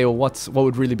like, okay, well, what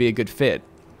would really be a good fit,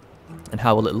 and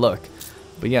how will it look?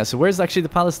 But yeah, so where's actually the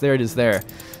palace? There it is there.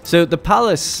 So the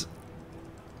palace,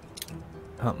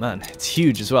 oh man, it's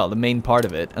huge as well, the main part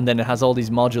of it. And then it has all these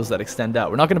modules that extend out.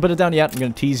 We're not going to put it down yet. I'm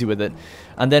going to tease you with it.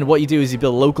 And then what you do is you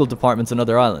build local departments on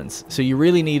other islands. So you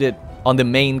really need it on the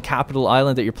main capital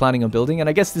island that you're planning on building. And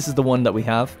I guess this is the one that we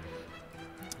have.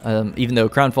 Even though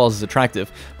Crown Falls is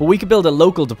attractive. But we could build a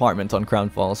local department on Crown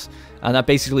Falls, and that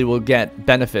basically will get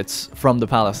benefits from the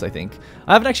palace, I think.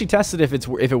 I haven't actually tested if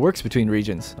it works between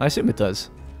regions. I assume it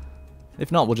does.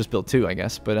 If not, we'll just build 2, I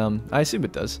guess. But I assume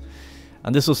it does.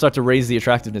 And this will start to raise the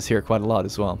attractiveness here quite a lot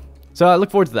as well. So I look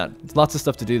forward to that. There's lots of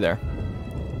stuff to do there.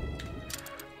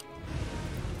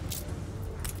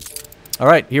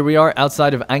 Alright, here we are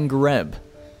outside of Angareb.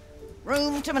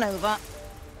 Room to maneuver.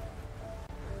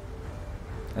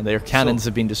 And their cannons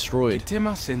have been destroyed.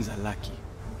 Tema sends a lackey.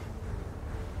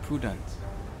 Prudent.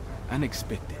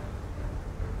 Unexpected.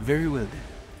 Very well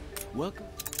then. Welcome.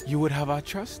 You would have our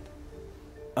trust?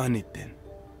 Earn it then.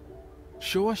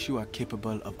 Show us you are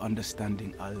capable of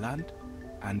understanding our land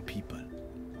and people.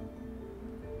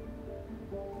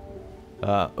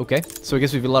 Okay. So I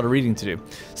guess we have a lot of reading to do.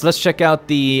 So let's check out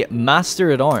the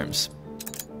Master at Arms.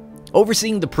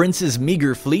 Overseeing the prince's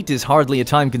meager fleet is hardly a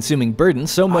time-consuming burden,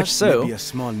 so much so... may be a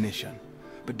small nation,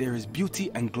 but there is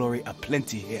beauty and glory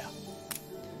aplenty here.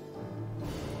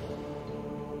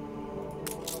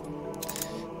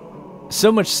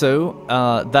 So much so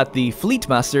that the fleet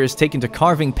master has taken to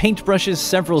carving paintbrushes,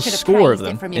 several score of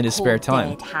them, in his spare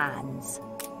time. Can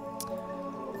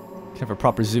have a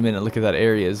proper zoom in and look at that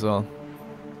area as well.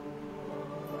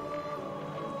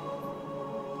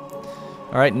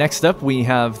 Alright, next up we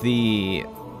have the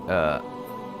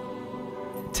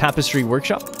tapestry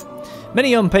workshop.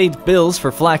 Many unpaid bills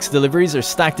for flax deliveries are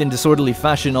stacked in disorderly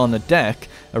fashion on the deck.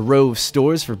 A row of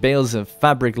stores for bales of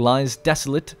fabric lies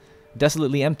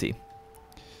desolately empty.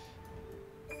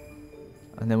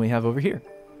 And then we have over here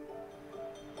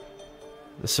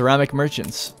the ceramic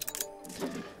merchants.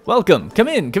 Welcome, come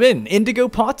in, come in. Indigo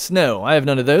pots? No, I have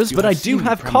none of those, but I do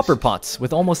have copper pots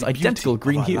with almost identical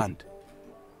green hue. Land.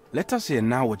 Let us hear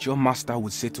now what your master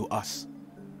would say to us.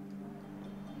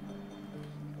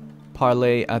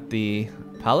 Parley at the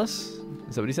palace?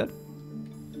 Is that what he said?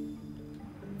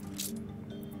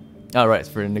 Oh, right, it's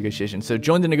for a negotiation. So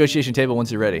join the negotiation table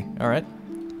once you're ready. Alright.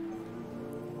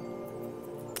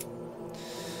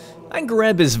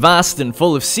 Angareb is vast and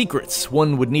full of secrets.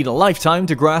 One would need a lifetime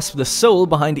to grasp the soul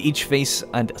behind each face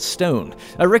and stone.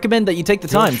 I recommend that you take the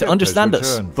time to understand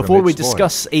us before we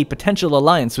discuss a potential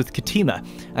alliance with Katima.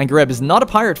 Angareb is not a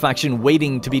pirate faction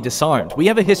waiting to be disarmed. We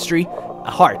have a history, a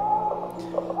heart.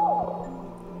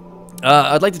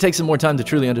 I'd like to take some more time to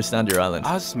truly understand your island.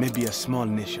 Ours may be a small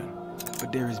nation,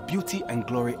 but there is beauty and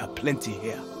glory aplenty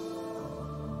here.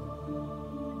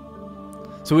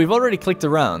 So we've already clicked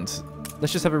around.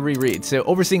 Let's just have a reread. So,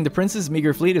 overseeing the prince's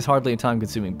meager fleet is hardly a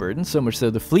time-consuming burden, so much so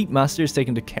the fleet master is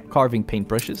taken to carving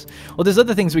paintbrushes. Well, there's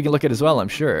other things we can look at as well, I'm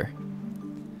sure.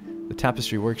 The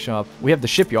tapestry workshop. We have the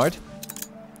shipyard.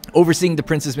 Overseeing the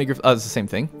prince's meager... Oh, it's the same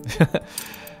thing.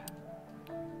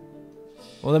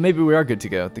 Well, then maybe we are good to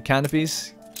go. The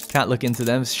canopies. Can't look into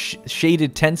them.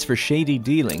 Shaded tents for shady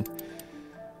dealing.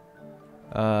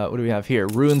 What do we have here?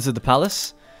 Ruins of the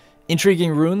palace.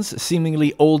 Intriguing ruins,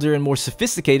 seemingly older and more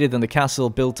sophisticated than the castle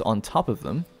built on top of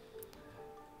them.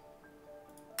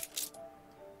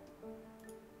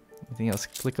 Anything else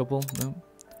clickable? No.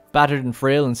 Battered and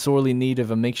frail and sorely in need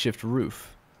of a makeshift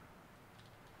roof.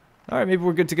 Alright, maybe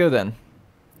we're good to go then.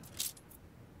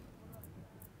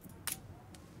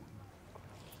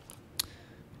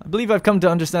 I believe I've come to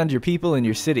understand your people and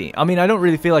your city. I mean, I don't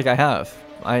really feel like I have.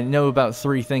 I know about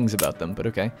 3 things about them, but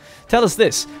okay. Tell us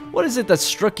this. What is it that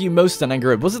struck you most on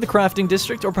Angareb? Was it the crafting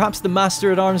district, or perhaps the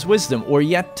Master-at-Arms wisdom, or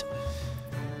yet...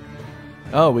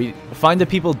 Oh, we find the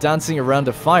people dancing around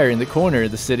a fire in the corner of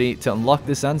the city to unlock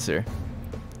this answer.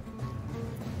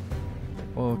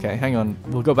 Okay, hang on.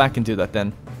 We'll go back and do that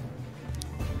then.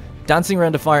 Dancing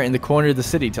around a fire in the corner of the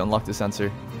city to unlock this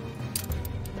answer.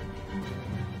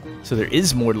 So there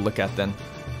is more to look at then.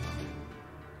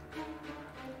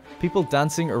 People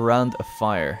dancing around a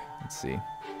fire. Let's see.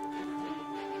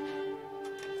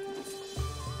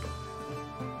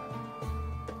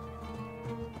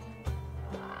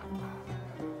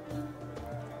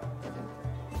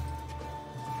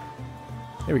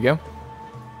 Here we go.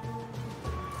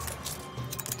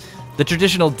 The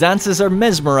traditional dances are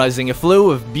mesmerizing, a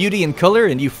flow of beauty and color,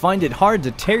 and you find it hard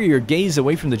to tear your gaze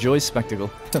away from the joyous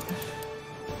spectacle.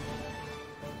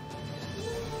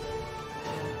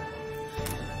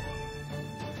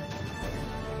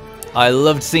 I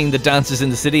loved seeing the dances in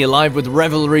the city alive with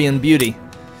revelry and beauty.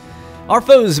 Our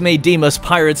foes may deem us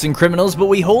pirates and criminals, but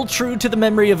we hold true to the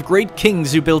memory of great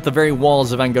kings who built the very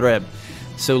walls of Angareb.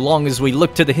 So long as we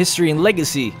look to the history and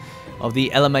legacy of the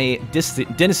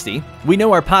LMA dynasty, we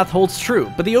know our path holds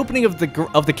true, but the opening of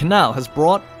the canal has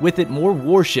brought with it more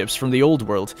warships from the old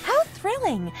world. How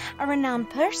thrilling! A renowned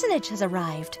personage has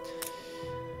arrived.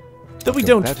 Though we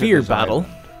don't fear battle,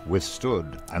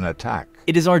 withstood an attack.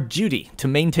 It is our duty to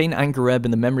maintain Angareb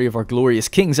in the memory of our glorious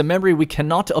kings, a memory we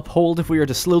cannot uphold if we are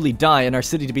to slowly die and our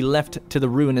city to be left to the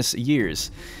ruinous years.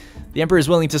 The Emperor is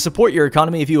willing to support your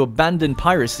economy if you abandon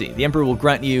piracy. The Emperor will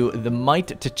grant you the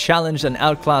might to challenge and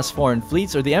outclass foreign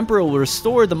fleets, or the Emperor will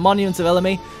restore the monuments of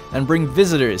LMA and bring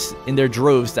visitors in their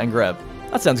droves to Angareb.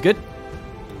 That sounds good.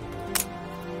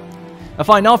 A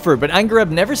fine offer, but Angareb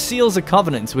never seals a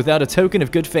covenant without a token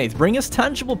of good faith. Bring us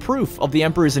tangible proof of the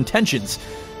Emperor's intentions.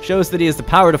 Show us that he has the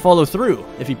power to follow through.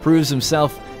 If he proves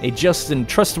himself a just and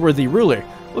trustworthy ruler,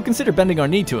 we'll consider bending our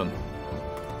knee to him.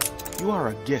 You are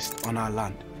a guest on our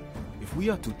land. If we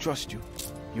are to trust you,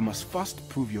 you must first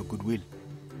prove your goodwill.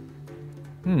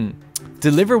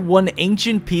 Deliver one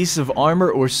ancient piece of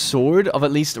armor or sword of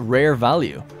at least rare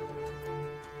value.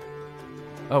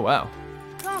 Oh, wow.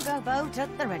 Cargo boat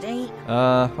at the ready.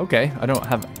 Okay. I don't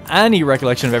have any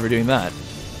recollection of ever doing that.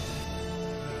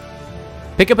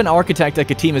 Pick up an architect at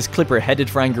Katima's clipper headed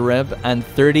for Angareb and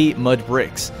 30 mud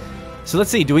bricks. So let's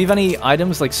see, do we have any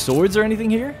items like swords or anything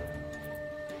here?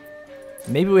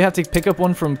 Maybe we have to pick up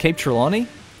one from Cape Trelawney?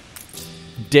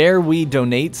 Dare we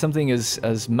donate something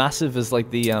as massive as like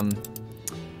the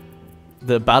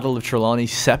Battle of Trelawney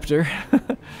scepter?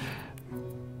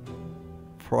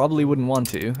 Probably wouldn't want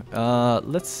to.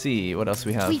 Let's see what else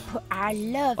we have. We put our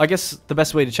love. I guess the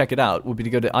best way to check it out would be to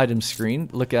go to item screen,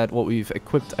 look at what we've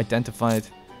equipped,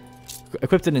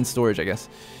 equipped it in storage, I guess.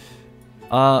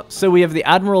 So we have the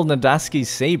Admiral Nadaski's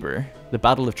saber, the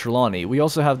Battle of Trelawney. We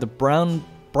also have the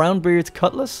Brownbeard's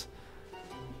cutlass.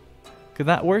 Could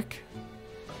that work?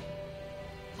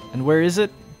 And where is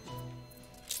it?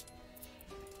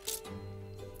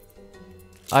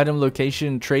 Item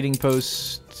location, trading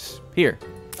post, here.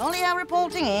 Only are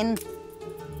reporting in.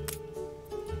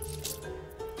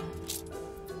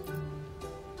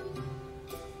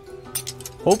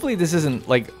 Hopefully this isn't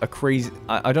like a crazy...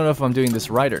 I don't know if I'm doing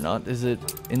this right or not. Is it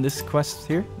in this quest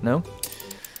here? No.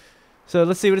 So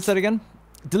let's see what it said again.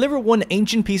 Deliver one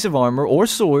ancient piece of armor or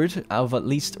sword of at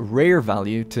least rare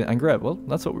value to Angareb. Well,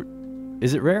 that's what we're...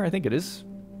 Is it rare? I think it is.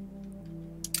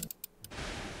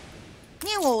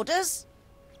 New orders.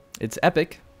 It's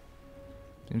epic.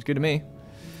 Seems good to me.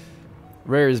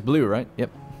 Rare is blue, right?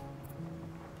 Yep.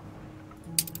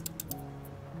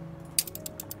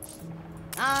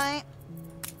 Aye.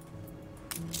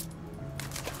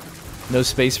 No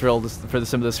space for all this,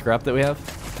 some of the scrap that we have.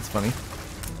 That's funny.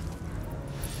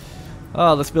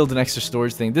 Oh, let's build an extra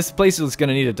storage thing. This place is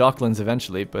gonna need a docklands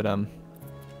eventually, but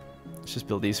let's just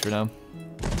build these for now.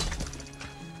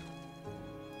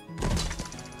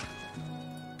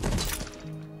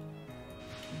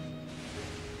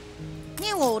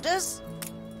 New orders.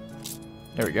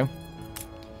 There we go.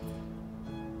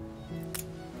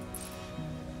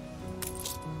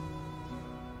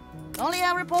 Only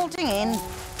are reporting in.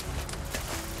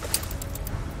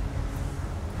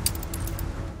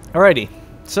 Alrighty,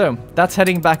 so that's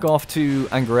heading back off to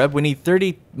Angareb. We need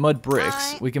 30 mud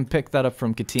bricks. We can pick that up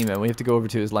from Katima. We have to go over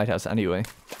to his lighthouse anyway.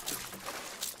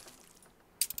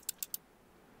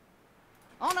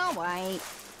 On our way.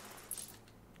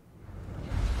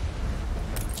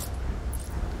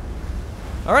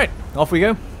 Alright, off we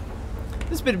go.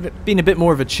 This has been a bit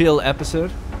more of a chill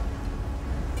episode.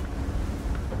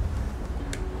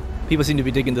 People seem to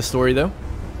be digging the story though.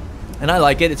 And I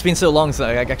like it. It's been so long so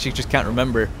I actually just can't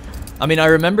remember. I mean, I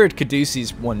remembered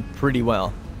Caduceus one pretty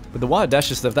well. But the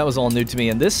Wahadesha stuff, that was all new to me.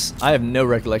 And this, I have no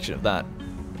recollection of that.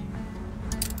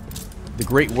 The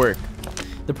great work.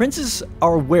 The princes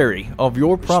are wary of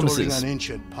your promises. Restoring an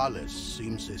ancient palace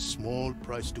seems a small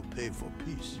price to pay for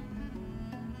peace.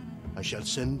 I shall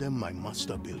send them my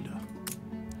master builder.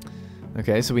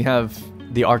 Okay, so we have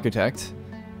the architect.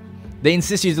 They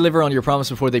insist you deliver on your promise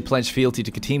before they pledge fealty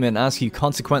to Katima and ask you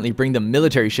consequently bring them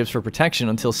military ships for protection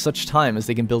until such time as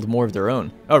they can build more of their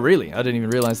own. Oh, really? I didn't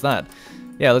even realize that.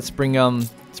 Yeah, let's bring all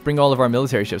of our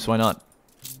military ships. Why not?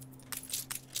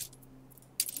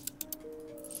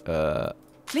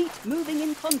 Fleet moving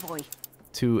in convoy.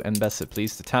 To Embessa,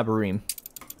 please. To Tabarim.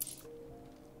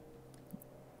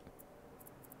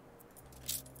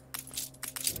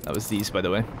 That was these, by the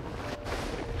way.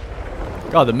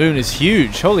 God, the moon is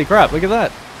huge. Holy crap, look at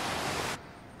that.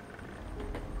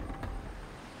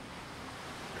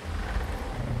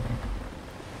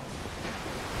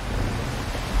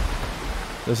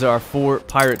 Those are our 4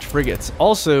 pirate frigates.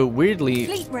 Also, weirdly,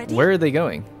 where are they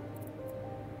going?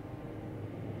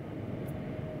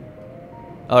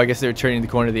 Oh, I guess they're turning the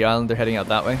corner of the island. They're heading out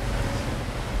that way.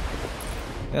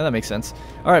 Yeah, that makes sense.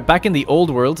 Alright, back in the old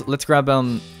world, let's grab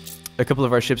a couple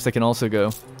of our ships that can also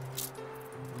go.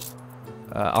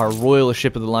 Our royal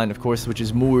ship of the line, of course, which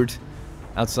is moored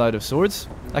outside of Swords.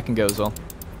 That can go as well.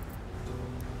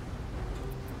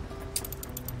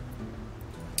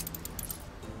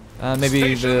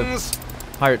 Maybe the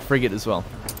pirate frigate as well.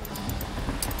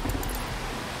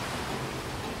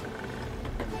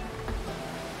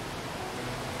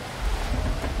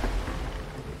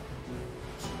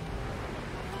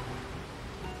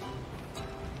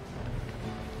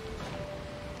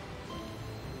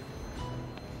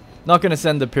 Not gonna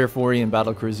send the Perforian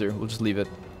battlecruiser. We'll just leave it.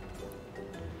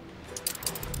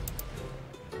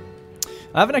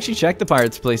 I haven't actually checked the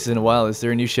pirates' places in a while. Is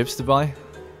there new ships to buy?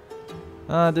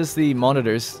 There's the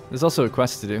monitors. There's also a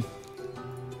quest to do.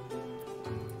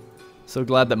 So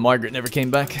glad that Margaret never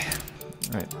came back.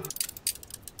 Alright.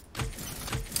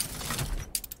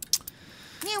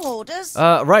 New orders.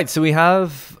 Right, so we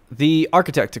have the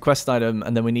architect, a quest item,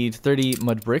 and then we need 30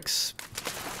 mud bricks.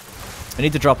 I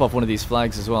need to drop off one of these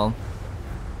flags as well.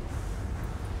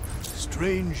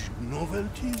 Strange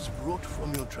novelties brought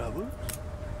from your travels?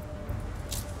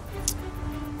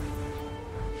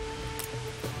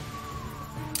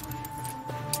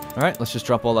 Alright, let's just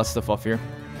drop all that stuff off here.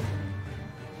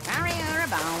 Carry her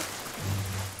about.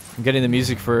 I'm getting the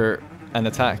music for an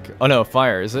attack. Oh no,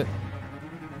 fire, is it?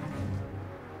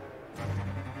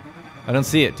 I don't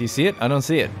see it. Do you see it? I don't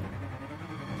see it.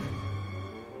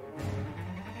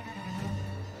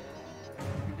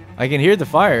 I can hear the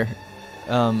fire.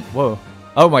 Whoa.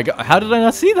 Oh my god, how did I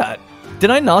not see that? Did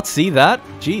I not see that?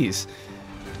 Jeez.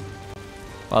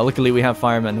 Well, luckily we have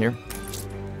firemen here.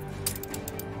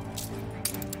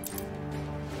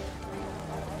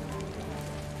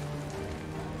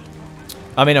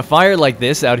 I mean, a fire like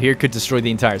this out here could destroy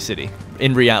the entire city.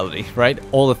 In reality, right?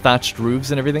 All the thatched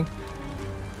roofs and everything.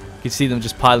 You can see them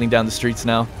just piling down the streets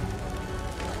now.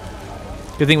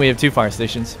 Good thing we have 2 fire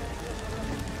stations.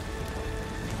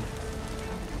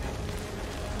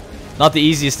 Not the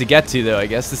easiest to get to, though, I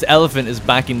guess. This elephant is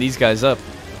backing these guys up.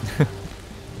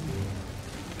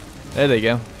 There they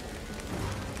go.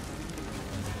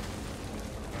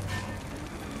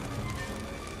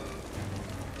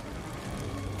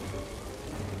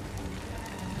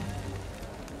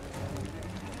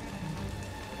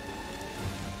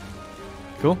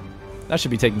 Cool. That should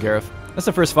be taken care of. That's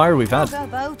the first fire we've had. Cargo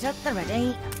boat at the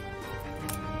ready.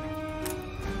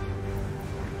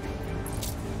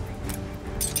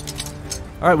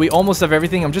 Alright, we almost have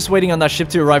everything. I'm just waiting on that ship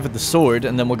to arrive at the sword,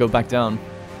 and then we'll go back down.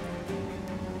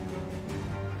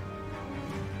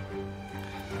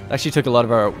 Actually took a lot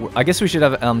of our... I guess we should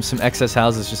have some excess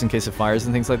houses just in case of fires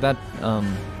and things like that.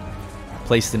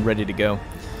 Placed and ready to go.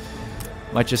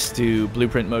 Might just do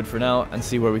blueprint mode for now and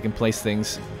see where we can place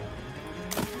things.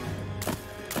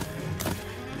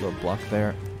 Little block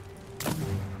there.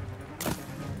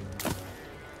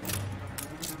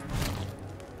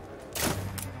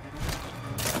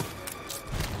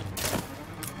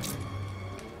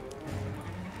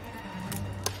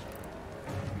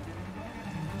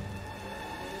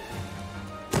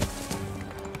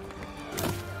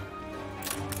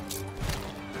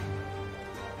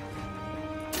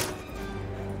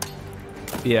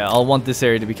 Yeah, I'll want this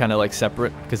area to be kind of like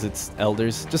separate because it's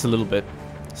elders, just a little bit.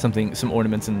 Some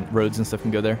ornaments and roads and stuff can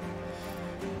go there.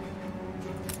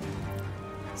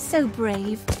 So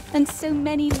brave, and so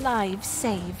many lives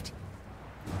saved.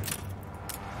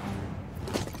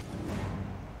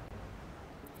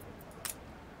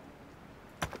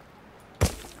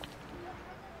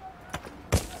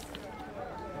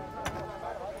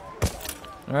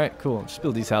 Alright, cool. Just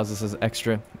build these houses as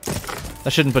extra.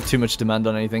 That shouldn't put too much demand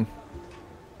on anything.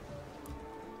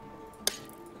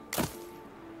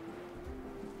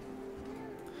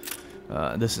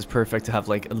 This is perfect to have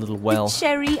like a little well. The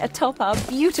cherry atop our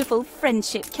beautiful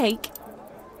friendship cake.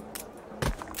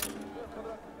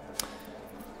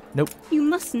 Nope. You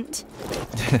mustn't.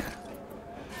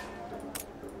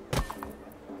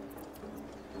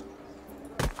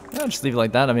 I'll just leave it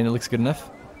like that. I mean, it looks good enough.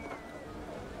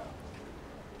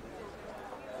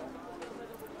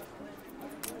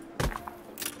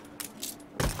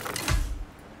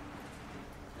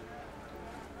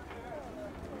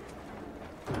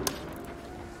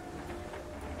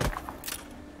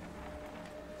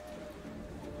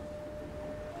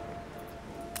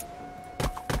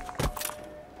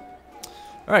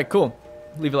 Alright, cool.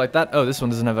 Leave it like that. Oh, this one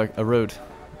doesn't have a road.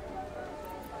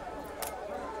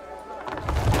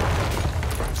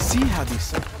 See how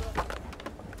this...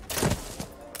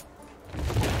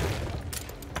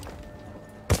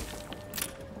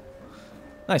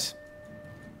 Nice.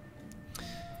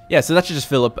 Yeah, so that should just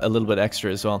fill up a little bit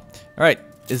extra as well. Alright,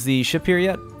 is the ship here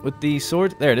yet with the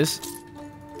sword? There it is.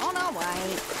 On our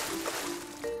way.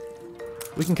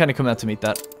 We can kind of come out to meet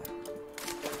that.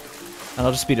 And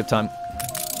I'll just speed up time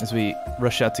as we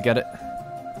rush out to get it.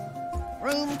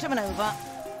 Room to maneuver.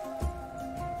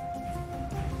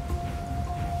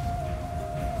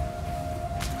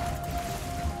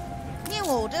 New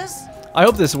orders. I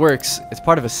hope this works. It's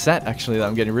part of a set, actually, that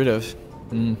I'm getting rid of.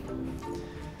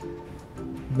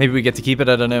 Maybe we get to keep it,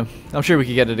 I don't know. I'm sure we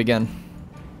could get it again.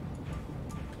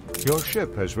 Your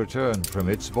ship has returned from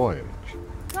its voyage.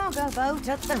 Cargo boat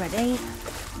at the ready.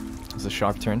 It's a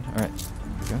sharp turn. Alright.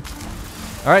 Okay.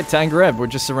 Alright, Tangareb, we're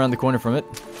just around the corner from it.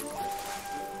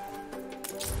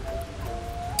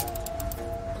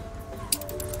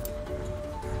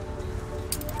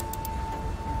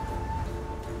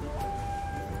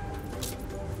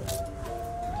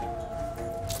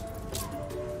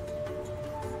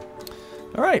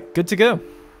 Alright, good to go.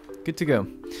 Good to go.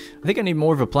 I think I need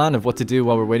more of a plan of what to do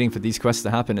while we're waiting for these quests to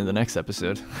happen in the next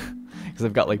episode. Because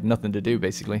I've got like nothing to do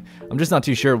basically. I'm just not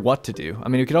too sure what to do. I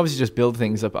mean, we could obviously just build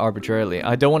things up arbitrarily.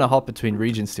 I don't want to hop between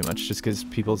regions too much just because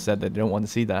people said they don't want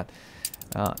to see that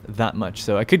that much.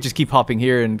 So I could just keep hopping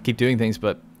here and keep doing things,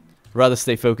 but rather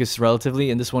stay focused relatively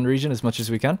in this one region as much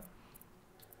as we can.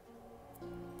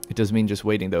 It does mean just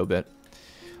waiting though a bit.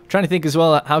 Trying to think as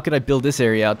well, how could I build this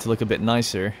area out to look a bit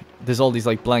nicer? There's all these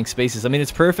like blank spaces. I mean, it's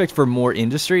perfect for more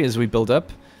industry as we build up,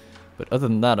 but other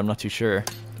than that, I'm not too sure.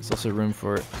 There's also room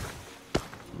for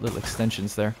little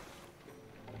extensions there.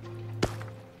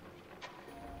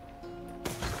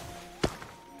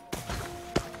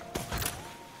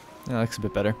 That looks a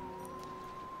bit better.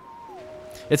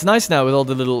 It's nice now with all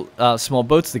the little small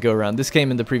boats that go around. This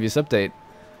came in the previous update.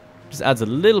 Just adds a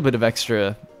little bit of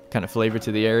extra kind of flavor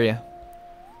to the area.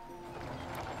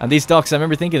 And these docks, I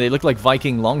remember thinking they look like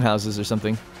Viking longhouses or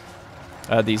something.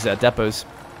 These depots.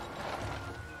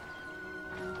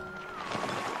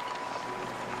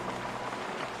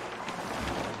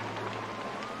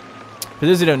 For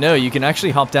those who don't know, you can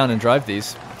actually hop down and drive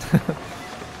these.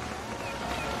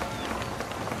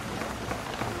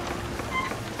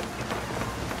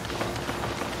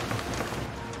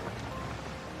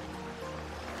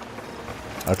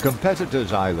 A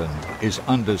competitor's island is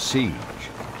under siege.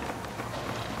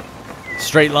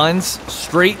 Straight lines,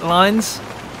 straight lines.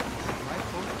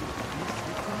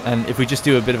 And if we just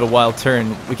do a bit of a wild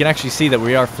turn, we can actually see that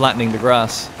we are flattening the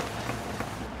grass.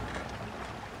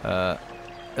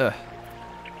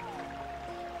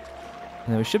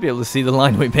 And we should be able to see the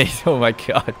line we made. Oh my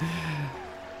god.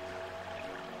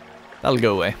 That'll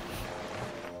go away.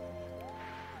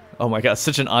 Oh my god,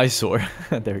 such an eyesore.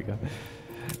 There we go.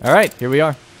 Alright, here we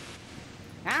are.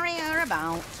 Carry her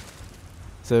about.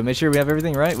 So make sure we have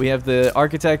everything right. We have the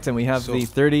architect and we have the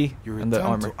 30 and the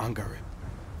armor. To Angareb.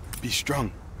 Be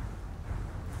strong.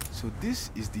 So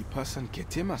this is the person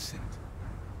Ketema sent.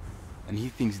 And he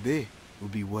thinks they will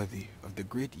be worthy of the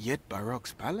great Yet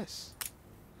Barok's palace.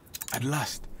 At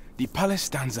last, the palace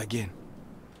stands again.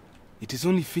 It is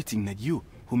only fitting that you,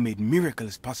 who made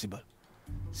miracles possible,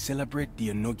 celebrate the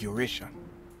inauguration.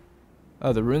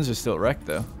 Oh, the ruins are still wrecked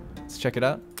though. Let's check it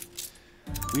out.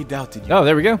 We doubted you. Oh,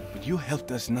 there we go. But you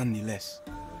helped us nonetheless.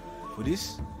 For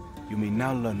this, you may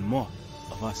now learn more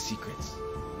of our secrets.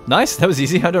 Nice, that was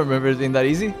easy. I don't remember it being that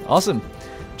easy. Awesome.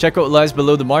 Check what lies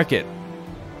below the market.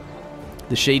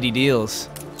 The shady deals.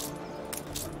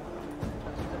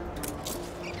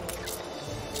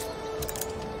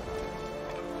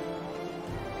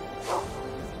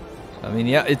 I mean,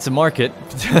 yeah, it's a market,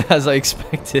 as I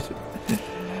expected.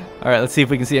 Alright, let's see if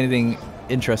we can see anything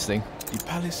interesting. The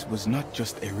palace was not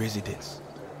just a residence.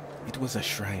 It was a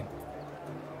shrine.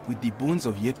 With the bones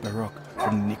of Yet Barok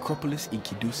from the necropolis in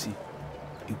Kidusi,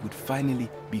 it would finally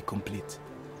be complete.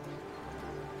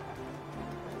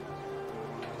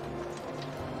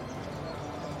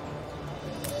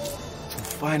 To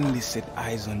finally set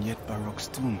eyes on Yet Barok's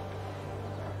tomb.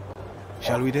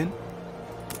 Shall we then?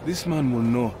 This man will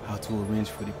know how to arrange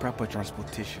for the proper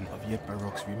transportation of Yet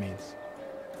Barok's remains.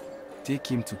 Take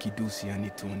him to Kidusi and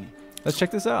Itoni. Let's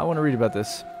check this out. I want to read about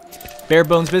this. Bare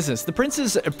bones business. The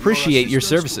princes appreciate your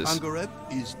services. Angareb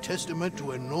is testament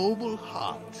to a noble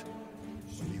heart.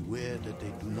 Beware that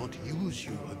they do not use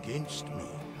you against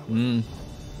me.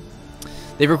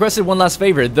 They've requested one last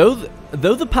favor. Though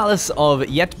the palace of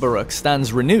Yetbaruk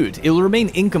stands renewed, it will remain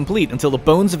incomplete until the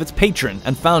bones of its patron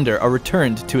and founder are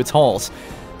returned to its halls.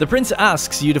 The prince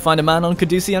asks you to find a man on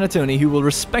Caduceus Anatoni who will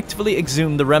respectfully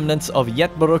exhume the remnants of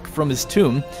Yetbaruk from his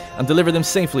tomb and deliver them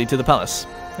safely to the palace.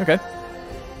 Okay.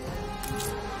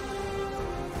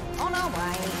 On our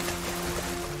way.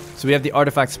 So we have the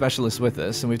artifact specialist with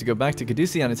us, and we have to go back to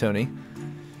Caduceus Anatoni,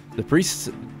 the priest,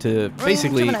 to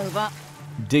basically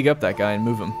dig up that guy and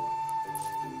move him.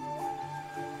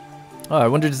 Oh, I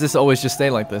wonder, does this always just stay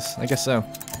like this? I guess so.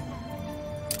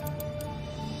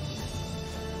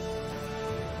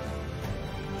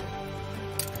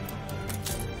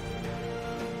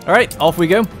 Alright, off we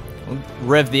go. We'll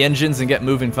rev the engines and get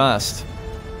moving fast.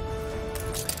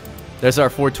 There's our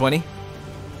 420.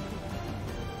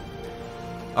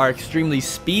 Our extremely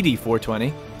speedy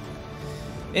 420.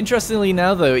 Interestingly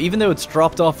now though, even though it's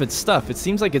dropped off its stuff, it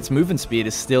seems like its movement speed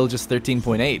is still just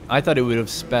 13.8. I thought it would have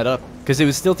sped up, because it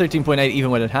was still 13.8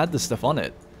 even when it had the stuff on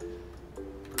it.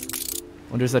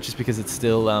 Wonder is that just because it's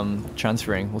still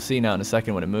transferring? We'll see now in a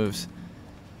second when it moves.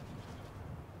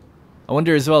 I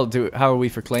wonder as well, how are we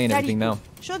for clay and everything now?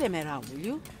 Show them around, will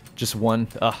you? Just one.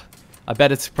 Ugh. I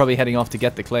bet it's probably heading off to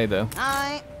get the clay though.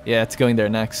 Aye. Yeah, it's going there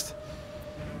next.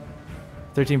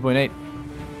 13.8.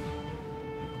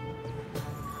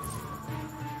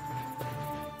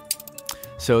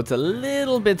 So it's a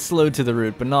little bit slow to the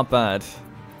route, but not bad.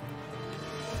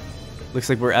 Looks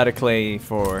like we're out of clay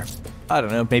for, I don't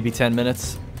know, maybe 10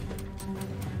 minutes.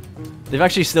 They've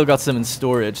actually still got some in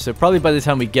storage, so probably by the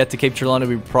time we get to Cape Trelawney,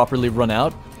 we properly run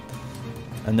out.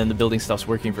 And then the building stops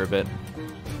working for a bit.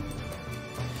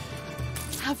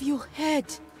 Have you heard?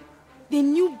 The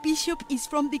new bishop is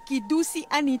from the Caduceus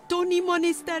Anatoni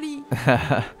Monastery.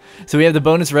 So we have the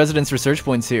bonus residence research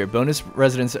points here.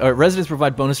 Residents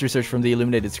provide bonus research from the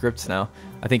illuminated scripts now.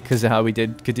 I think because of how we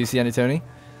did Caduceus Anatoni.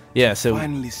 Yeah, so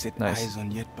finally set nice. Eyes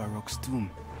on Yetbaruk's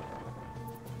tomb.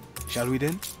 Shall we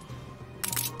then?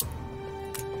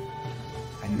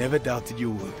 I never doubted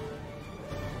you would.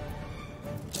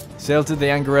 Sail to the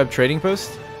Angareb trading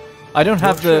post? I don't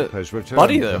have the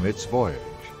body though. From its voyage.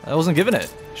 I wasn't given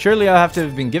it. Surely I have to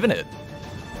have been given it.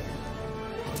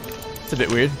 It's a bit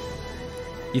weird.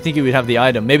 You think it would have the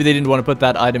item. Maybe they didn't want to put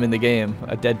that item in the game.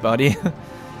 A dead body.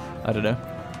 I don't know.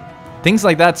 Things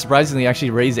like that surprisingly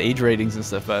actually raise age ratings and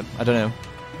stuff, but I don't know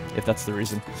if that's the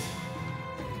reason.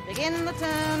 Begin the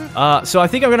turn. So I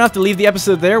think I'm going to have to leave the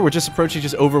episode there. We're just approaching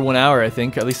just over 1 hour, I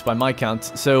think, at least by my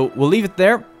count. So we'll leave it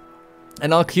there.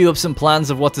 And I'll queue up some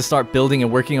plans of what to start building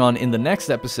and working on in the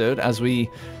next episode as we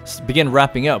begin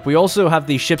wrapping up. We also have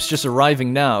the ships just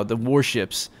arriving now, the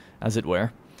warships, as it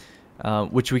were,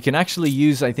 which we can actually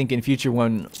use, I think, in future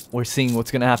when we're seeing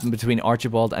what's going to happen between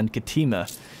Archibald and Katima.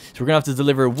 So we're going to have to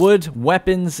deliver wood,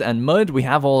 weapons, and mud. We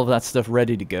have all of that stuff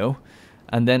ready to go.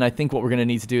 And then I think what we're going to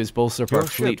need to do is bolster up our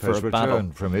fleet for a battle.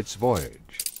 Returned from its voyage.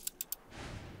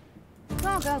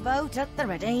 Cargo boat at the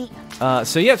ready.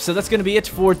 So yeah, so that's going to be it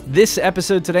for this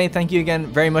episode today. Thank you again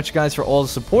very much, guys, for all the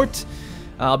support.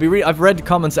 I've read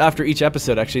comments after each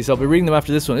episode, actually, so I'll be reading them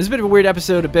after this one. It's a bit of a weird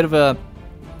episode, a bit of a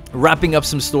wrapping up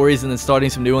some stories and then starting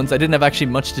some new ones. I didn't have actually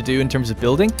much to do in terms of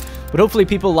building, but hopefully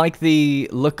people like the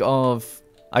look of,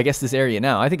 I guess, this area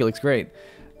now. I think it looks great.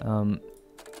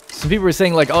 Some people were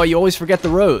saying, like, oh, you always forget the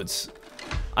roads.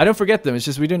 I don't forget them. It's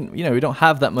just we don't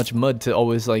have that much mud to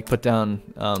always like put down.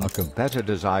 A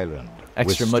competitor's island.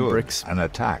 Extra mud bricks. An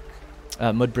attack.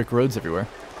 Mud brick roads everywhere.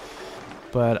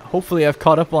 But hopefully I've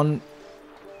caught up on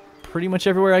pretty much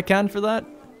everywhere I can for that.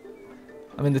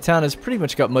 I mean, the town has pretty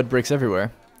much got mud bricks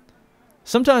everywhere.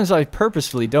 Sometimes I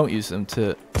purposefully don't use them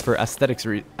for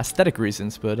aesthetic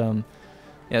reasons, but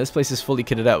yeah, this place is fully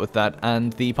kitted out with that,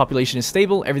 and the population is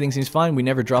stable, everything seems fine, we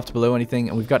never dropped below anything,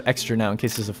 and we've got extra now in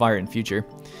case there's a fire in future.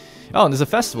 Oh, and there's a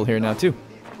festival here now, too.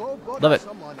 Love it.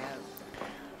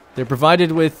 They're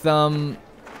provided with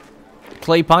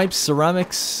clay pipes,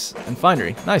 ceramics, and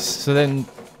finery. Nice. So then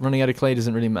running out of clay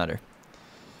doesn't really matter.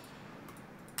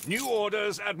 New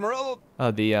orders, Admiral.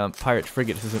 The pirate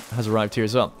frigate has arrived here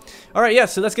as well. All right, yeah,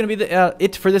 so that's going to be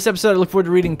it for this episode. I look forward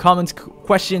to reading comments,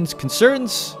 questions,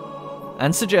 concerns,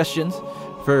 and suggestions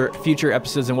for future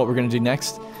episodes and what we're going to do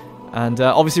next. And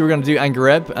obviously we're going to do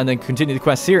Angareb and then continue the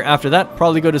quests here. After that,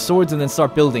 probably go to swords and then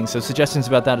start building. So suggestions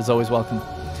about that is always welcome.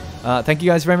 Thank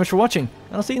you guys very much for watching,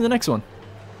 and I'll see you in the next one.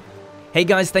 Hey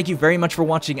guys, thank you very much for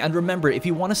watching, and remember, if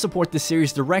you want to support this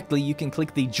series directly, you can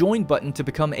click the join button to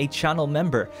become a channel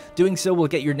member. Doing so will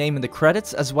get your name in the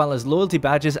credits, as well as loyalty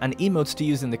badges and emotes to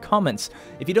use in the comments.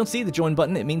 If you don't see the join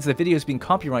button, it means the video has been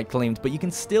copyright claimed, but you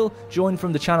can still join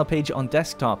from the channel page on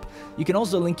desktop. You can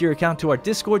also link your account to our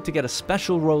Discord to get a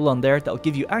special role on there that'll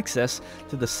give you access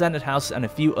to the Senate House and a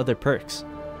few other perks.